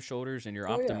head on your shoulders, and you're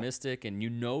Oh, yeah. optimistic, and you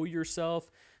know yourself,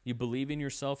 you believe in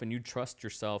yourself, and you trust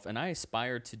yourself. And I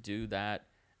aspire to do that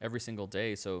every single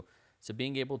day. So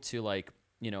being able to, like,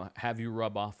 you know, have you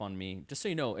rub off on me, just so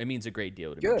you know, it means a great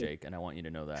deal to me, Good. Jake, and I want you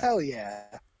to know that. Hell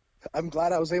yeah. I'm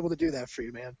glad I was able to do that for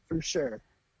you, man. For sure.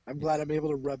 I'm glad I'm able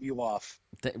to rub you off.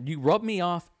 You rub me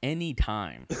off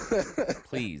anytime,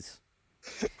 please.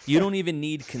 You don't even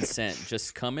need consent.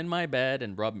 Just come in my bed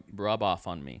and rub off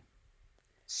on me.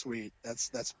 Sweet.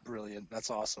 That's brilliant. That's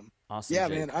awesome. Awesome, Yeah,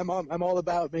 Jake. man. I'm all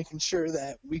about making sure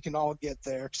that we can all get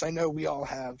there, because I know we all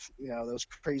have, you know, those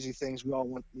crazy things. We all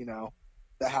want, you know,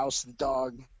 the house, the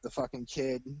dog, the fucking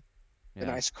kid, the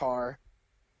Yeah. nice car,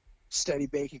 steady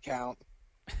bank account.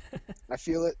 I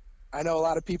feel it. I know a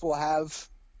lot of people have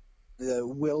the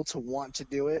will to want to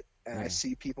do it, and Yeah. I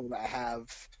see people that have,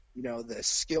 you know, the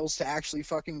skills to actually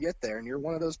fucking get there, and you're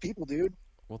one of those people, dude.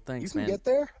 Well, You thanks, can man. get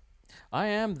there. I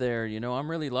am there. You know, I'm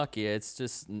really lucky. It's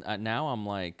just now I'm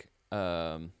like,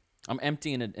 I'm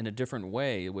empty in a different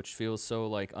way, which feels so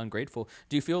like ungrateful.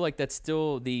 Do you feel like that's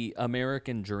still the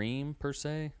American dream per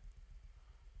se?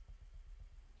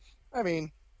 I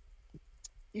mean,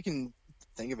 you can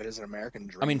think of it as an American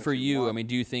dream. I mean, if for you, I want. mean,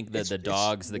 do you think that It's- the it's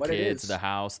dogs, the what it kids, is. the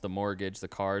house, the mortgage, the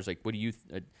cars, like, what do you?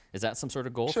 Is that some sort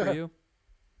of goal for you?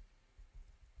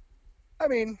 I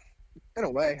mean, in a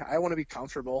way, I want to be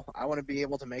comfortable. I want to be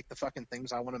able to make the fucking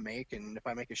things I want to make, and if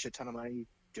I make a shit ton of money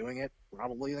doing it,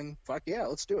 probably, then fuck yeah,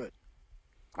 let's do it.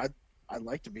 I'd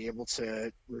like to be able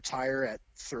to retire at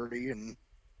 30 and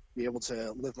be able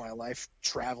to live my life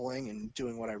traveling and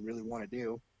doing what I really want to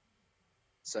do.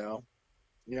 So,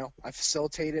 you know, I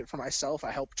facilitate it for myself.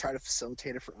 I help try to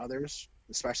facilitate it for others,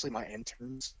 especially my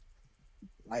interns.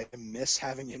 I miss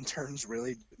having interns,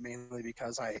 really, mainly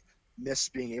because I miss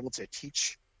being able to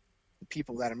teach the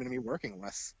people that I'm going to be working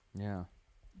with Yeah.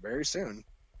 very soon.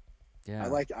 Yeah.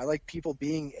 I like people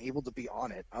being able to be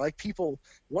on it. I like people.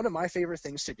 One of my favorite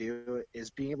things to do is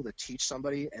being able to teach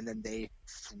somebody and then they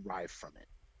thrive from it.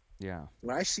 Yeah.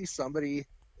 When I see somebody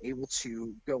able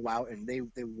to go out and they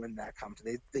win that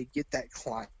competition, they get that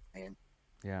client,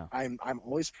 Yeah. I'm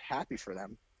always happy for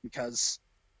them, because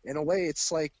in a way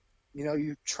it's like, you know,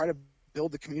 you try to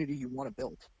build the community you want to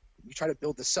build. You try to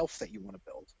build the self that you want to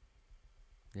build.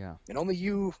 Yeah. And only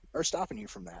you are stopping you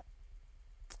from that.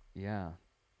 Yeah.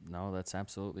 No, that's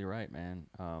absolutely right, man.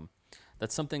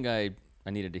 That's something I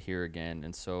needed to hear again,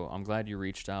 and so I'm glad you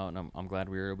reached out, and I'm glad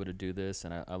we were able to do this,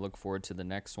 and I look forward to the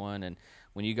next one. And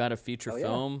when you got a feature Hell yeah.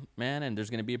 film, man, and there's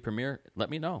gonna be a premiere,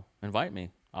 let me know. Invite me.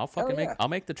 I'll fucking yeah. I'll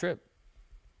make the trip.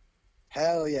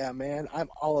 Hell yeah, man. I'm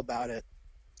all about it.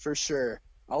 For sure.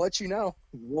 I'll let you know.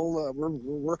 We're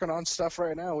working on stuff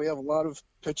right now. We have a lot of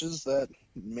pitches that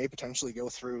may potentially go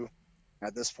through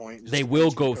at this point. Just They will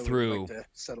depends go when COVID would through. like to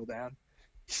settle down.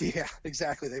 Yeah,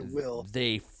 exactly. They will.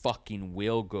 They fucking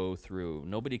will go through.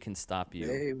 Nobody can stop you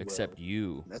They except will.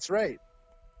 you. That's right.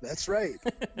 That's right.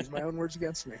 Use my own words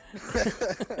against me.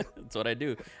 That's what I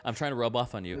do. I'm trying to rub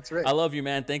off on you. That's right. I love you,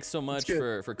 man. Thanks so much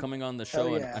good. for coming on the Hell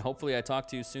show, yeah. and hopefully I talk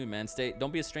to you soon, man.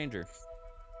 Don't be a stranger.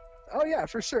 Oh yeah,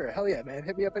 for sure. Hell yeah, man.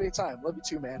 Hit me up anytime. Love you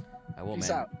too, man. I will, Peace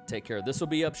man. out. Take care. This will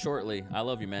be up shortly. I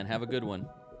love you, man. Have a good one.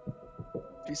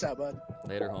 Peace out, bud.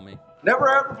 Later, homie. Never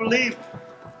ever believe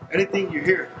anything you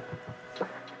hear.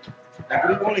 And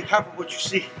believe only half of what you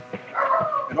see.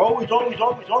 And always,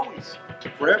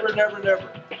 forever and ever and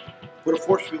ever, put a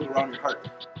force field around your heart.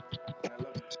 And I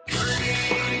love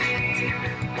you.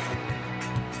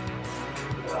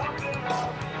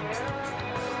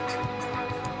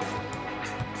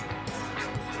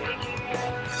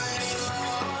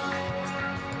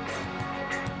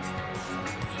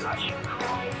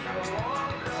 Rush.